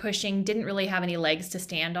were pushing didn't really have any legs to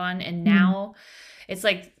stand on. And Mm. now it's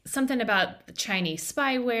like something about the Chinese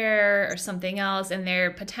spyware or something else, and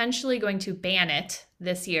they're potentially going to ban it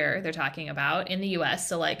this year, they're talking about in the US.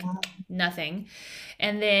 So, like, nothing.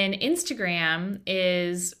 And then Instagram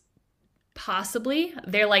is possibly,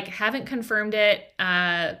 they're like, haven't confirmed it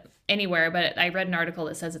anywhere, but I read an article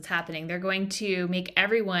that says it's happening. They're going to make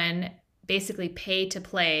everyone basically pay to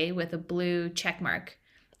play with a blue check mark,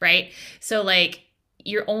 right? So, like,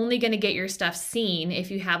 you're only going to get your stuff seen if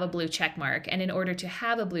you have a blue check mark. And in order to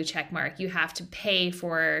have a blue check mark, you have to pay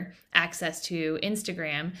for access to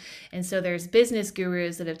Instagram. And so there's business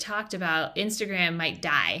gurus that have talked about Instagram might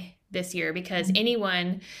die this year because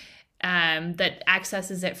anyone that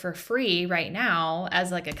accesses it for free right now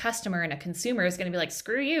as like a customer and a consumer is going to be like,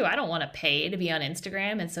 screw you, I don't want to pay to be on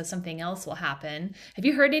Instagram. And so something else will happen. Have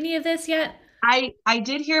you heard any of this yet? I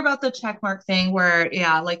did hear about the check mark thing where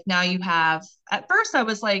yeah, like now you have at first I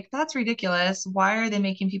was like, that's ridiculous. Why are they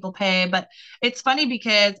making people pay? But it's funny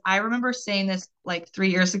because I remember saying this like 3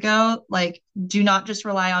 years ago, like do not just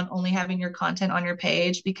rely on only having your content on your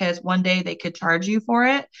page because one day they could charge you for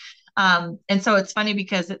it. And so it's funny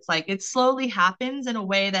because it's like it slowly happens in a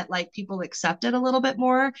way that like people accept it a little bit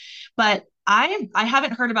more. But I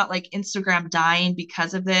haven't heard about like Instagram dying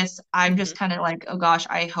because of this. I'm Mhm. just kind of like, oh gosh,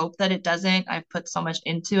 I hope that it doesn't. I've put so much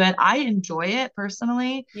into it. I enjoy it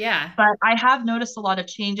personally, Yeah. but I have noticed a lot of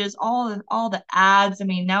changes. All the ads. I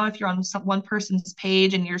mean, now if you're on one person's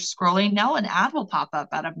page and you're scrolling, now an ad will pop up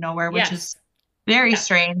out of nowhere, which is Yes. very Yeah.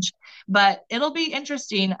 strange. But it'll be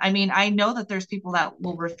interesting. I mean, I know that there's people that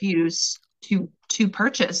will refuse to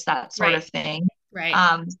purchase that sort Right. of thing. Right.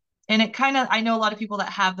 Um, and it kind of, I know a lot of people that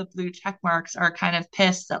have the blue check marks are kind of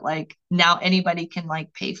pissed that like now anybody can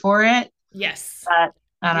like pay for it. Yes. But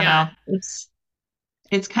I don't know. Yeah.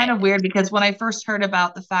 It's kind I, of weird because when I first heard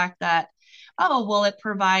about the fact that, oh, well, it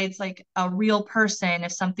provides like a real person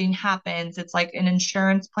if something happens, it's like an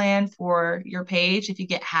insurance plan for your page if you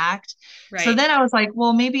get hacked. So right. then I was like,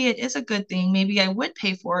 well, maybe it is a good thing. Maybe I would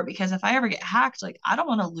pay for it because if I ever get hacked, like I don't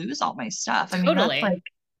want to lose all my stuff. I mean, Totally.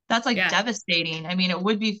 that's like Yeah. devastating. I mean, it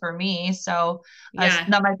would be for me. So Yeah.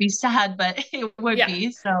 that might be sad, but it would Yeah.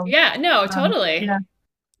 be. So Yeah. No, totally. yeah,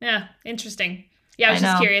 Yeah. Interesting. Yeah, I I was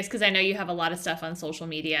just know. curious because I know you have a lot of stuff on social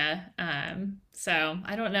media. So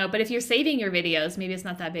I don't know. But if you're saving your videos, maybe it's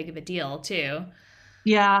not that big of a deal too.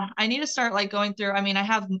 Yeah, I need to start like going through. I mean, I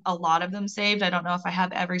have a lot of them saved. I don't know if I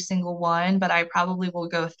have every single one, but I probably will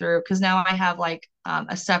go through because now I have like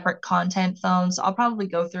a separate content phone. So I'll probably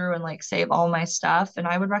go through and like save all my stuff. And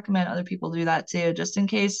I would recommend other people do that too, just in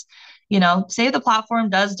case, say the platform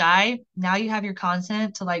does die. Now you have your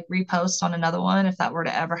content to like repost on another one if that were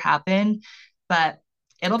to ever happen. But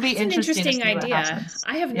it'll be That's an interesting to interesting see what idea. happens.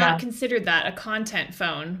 I have not Yeah. considered that a content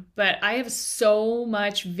phone, but I have so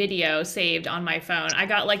much video saved on my phone. I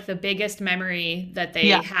got like the biggest memory that they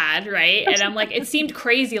Yeah. had, right? And I'm like, it seemed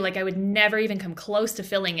crazy, like I would never even come close to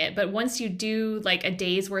filling it. But once you do like a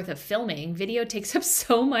day's worth of filming, video takes up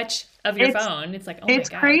so much of your It's phone. It's like, oh my It's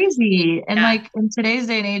God. crazy. And Yeah. like in today's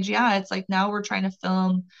day and age, yeah, it's like now we're trying to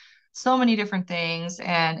film so many different things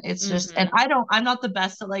and it's just and Hmm. I'm not the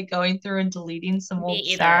best at like going through and deleting some Me old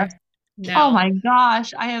stuff. either. Oh No, my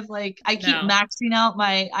gosh, I have like I keep no. maxing out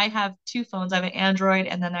I have two phones. I have an Android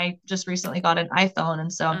and then I just recently got an iPhone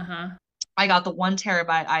and so Uh-huh. I got the 1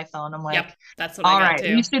 terabyte iPhone. I'm Yep. like, That's what I all got right,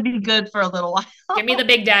 you too. should be good for a little Give me while. the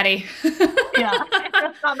big daddy. Yeah,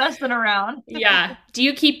 not messing around. Yeah. Do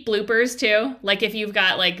you keep bloopers too? Like if you've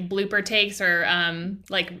got like blooper takes or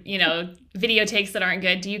like, video takes that aren't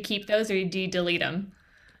good, do you keep those or do you delete them?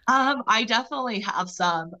 I definitely have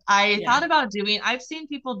some. I Yeah. thought about I've seen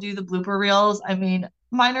people do the blooper reels. I mean,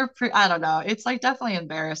 mine are I don't know. It's like definitely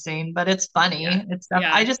embarrassing, but it's Yeah. funny. I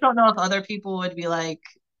Yeah. just don't know if other people would be like,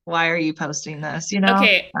 why are you posting this? You know?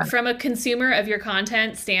 Okay, from a consumer of your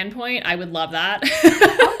content standpoint, I would love that.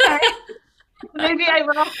 Okay, maybe I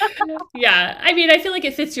will. Yeah. I mean, I feel like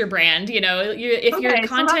it fits your brand, if your Okay, so that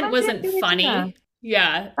content might be a wasn't good idea. funny,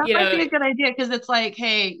 yeah, That might be a good idea because it's like,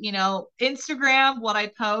 hey, Instagram, what I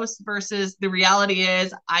post versus the reality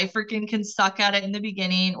is I freaking can suck at it in the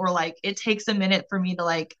beginning, or like it takes a minute for me to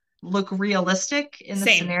like look realistic in the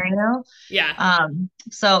same. scenario. Yeah.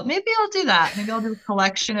 So maybe I'll do that. Maybe I'll do a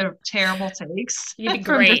collection of terrible takes You'd be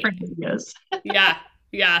from great. different videos. Yeah.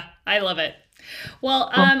 Yeah. I love it.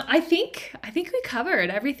 Well, Cool. I think we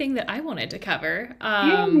covered everything that I wanted to cover.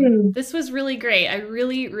 Yay. This was really great. I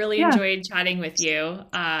really, really Yeah, enjoyed chatting with you.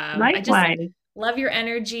 I just likewise. love your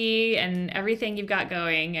energy and everything you've got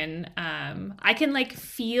going, and I can like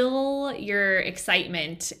feel your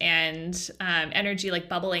excitement and energy like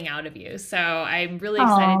bubbling out of you. So I'm really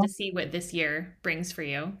excited to Oh, see what this year brings for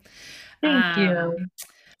you. thank Um, you.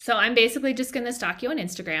 so I'm basically just going to stalk you on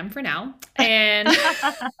Instagram for now. And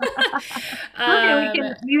Okay, we um,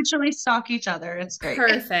 can mutually stalk each other. It's great.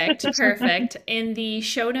 perfect, perfect. In the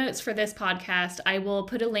show notes for this podcast, I will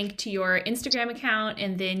put a link to your Instagram account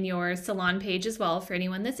and then your salon page as well for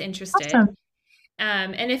anyone that's interested. Awesome.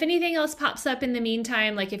 And if anything else pops up in the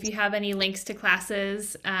meantime, like if you have any links to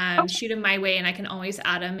classes, Okay. shoot them my way and I can always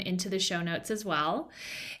add them into the show notes as well.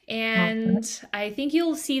 Awesome. And I think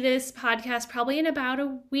you'll see this podcast probably in about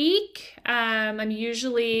a week. I'm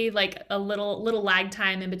usually like a little lag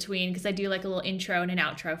time in between because I do like a little intro and an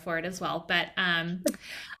outro for it as well. But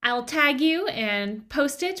I'll tag you and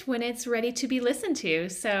post it when it's ready to be listened to.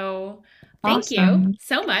 So thank you Awesome.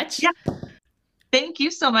 so much. Yeah. Thank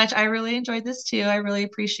you so much. I really enjoyed this too. I really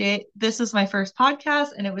appreciate this is my first podcast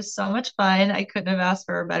and it was so much fun. I couldn't have asked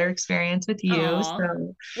for a better experience with you. Aw.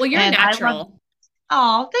 So, Well, you're and I love, natural.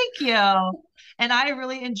 oh, thank you. And I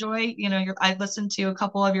really enjoy, I listened to a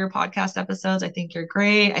couple of your podcast episodes. I think you're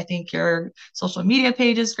great. I think your social media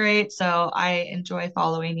page is great. So I enjoy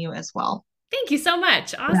following you as well. Thank you so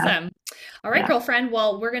much. Yeah. Awesome. All right, Yeah. girlfriend.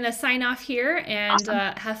 Well, we're going to sign off here and Awesome.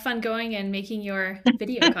 have fun going and making your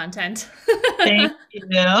video content. Thank you.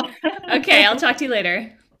 Okay, I'll talk to you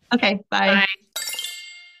later. Okay. Bye. Bye.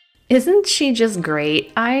 Isn't she just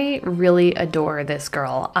great? I really adore this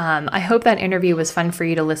girl. I hope that interview was fun for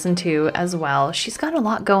you to listen to as well. She's got a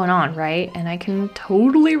lot going on, right? And I can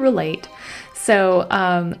totally relate. So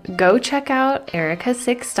go check out Erica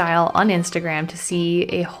Six Style on Instagram to see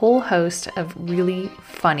a whole host of really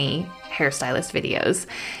funny hairstylist videos.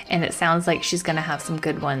 And it sounds like she's going to have some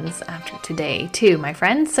good ones after today too, my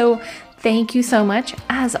friend. So thank you so much.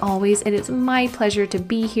 As always, it is my pleasure to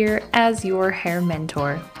be here as your hair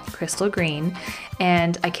mentor, Crystal Green,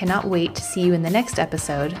 and I cannot wait to see you in the next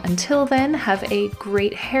episode. Until then, have a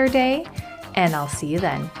great hair day, and I'll see you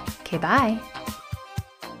then. Okay, bye.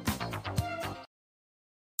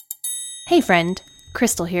 Hey friend,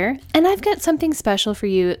 Crystal here, and I've got something special for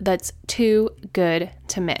you that's too good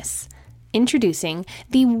to miss. Introducing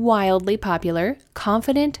the wildly popular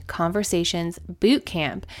Confident Conversations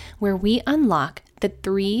Bootcamp, where we unlock the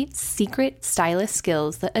 3 secret stylist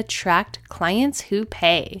skills that attract clients who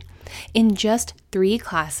pay. In just 3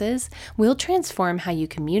 classes, we'll transform how you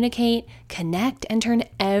communicate, connect, and turn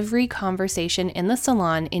every conversation in the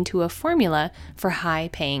salon into a formula for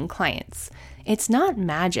high-paying clients. It's not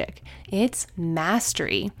magic, it's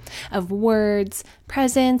mastery of words,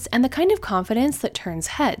 presence, and the kind of confidence that turns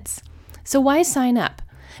heads. So why sign up?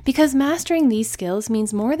 Because mastering these skills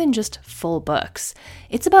means more than just full books.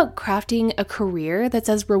 It's about crafting a career that's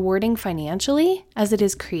as rewarding financially as it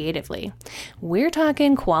is creatively. We're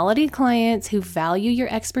talking quality clients who value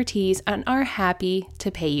your expertise and are happy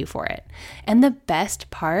to pay you for it. And the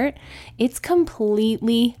best part, it's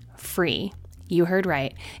completely free. You heard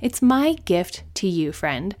right. It's my gift to you,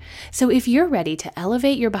 friend. So if you're ready to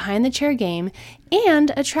elevate your behind the chair game and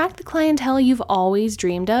attract the clientele you've always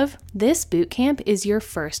dreamed of, this bootcamp is your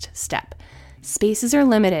first step. Spaces are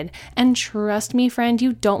limited, and trust me, friend,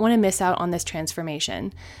 you don't want to miss out on this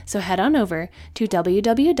transformation. So head on over to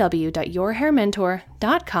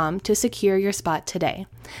www.yourhairmentor.com to secure your spot today.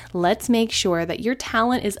 Let's make sure that your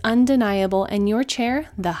talent is undeniable and your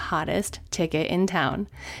chair the hottest ticket in town.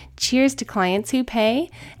 Cheers to clients who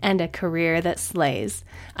pay and a career that slays.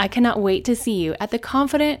 I cannot wait to see you at the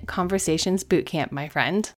Confident Conversations Bootcamp, my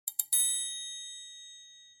friend.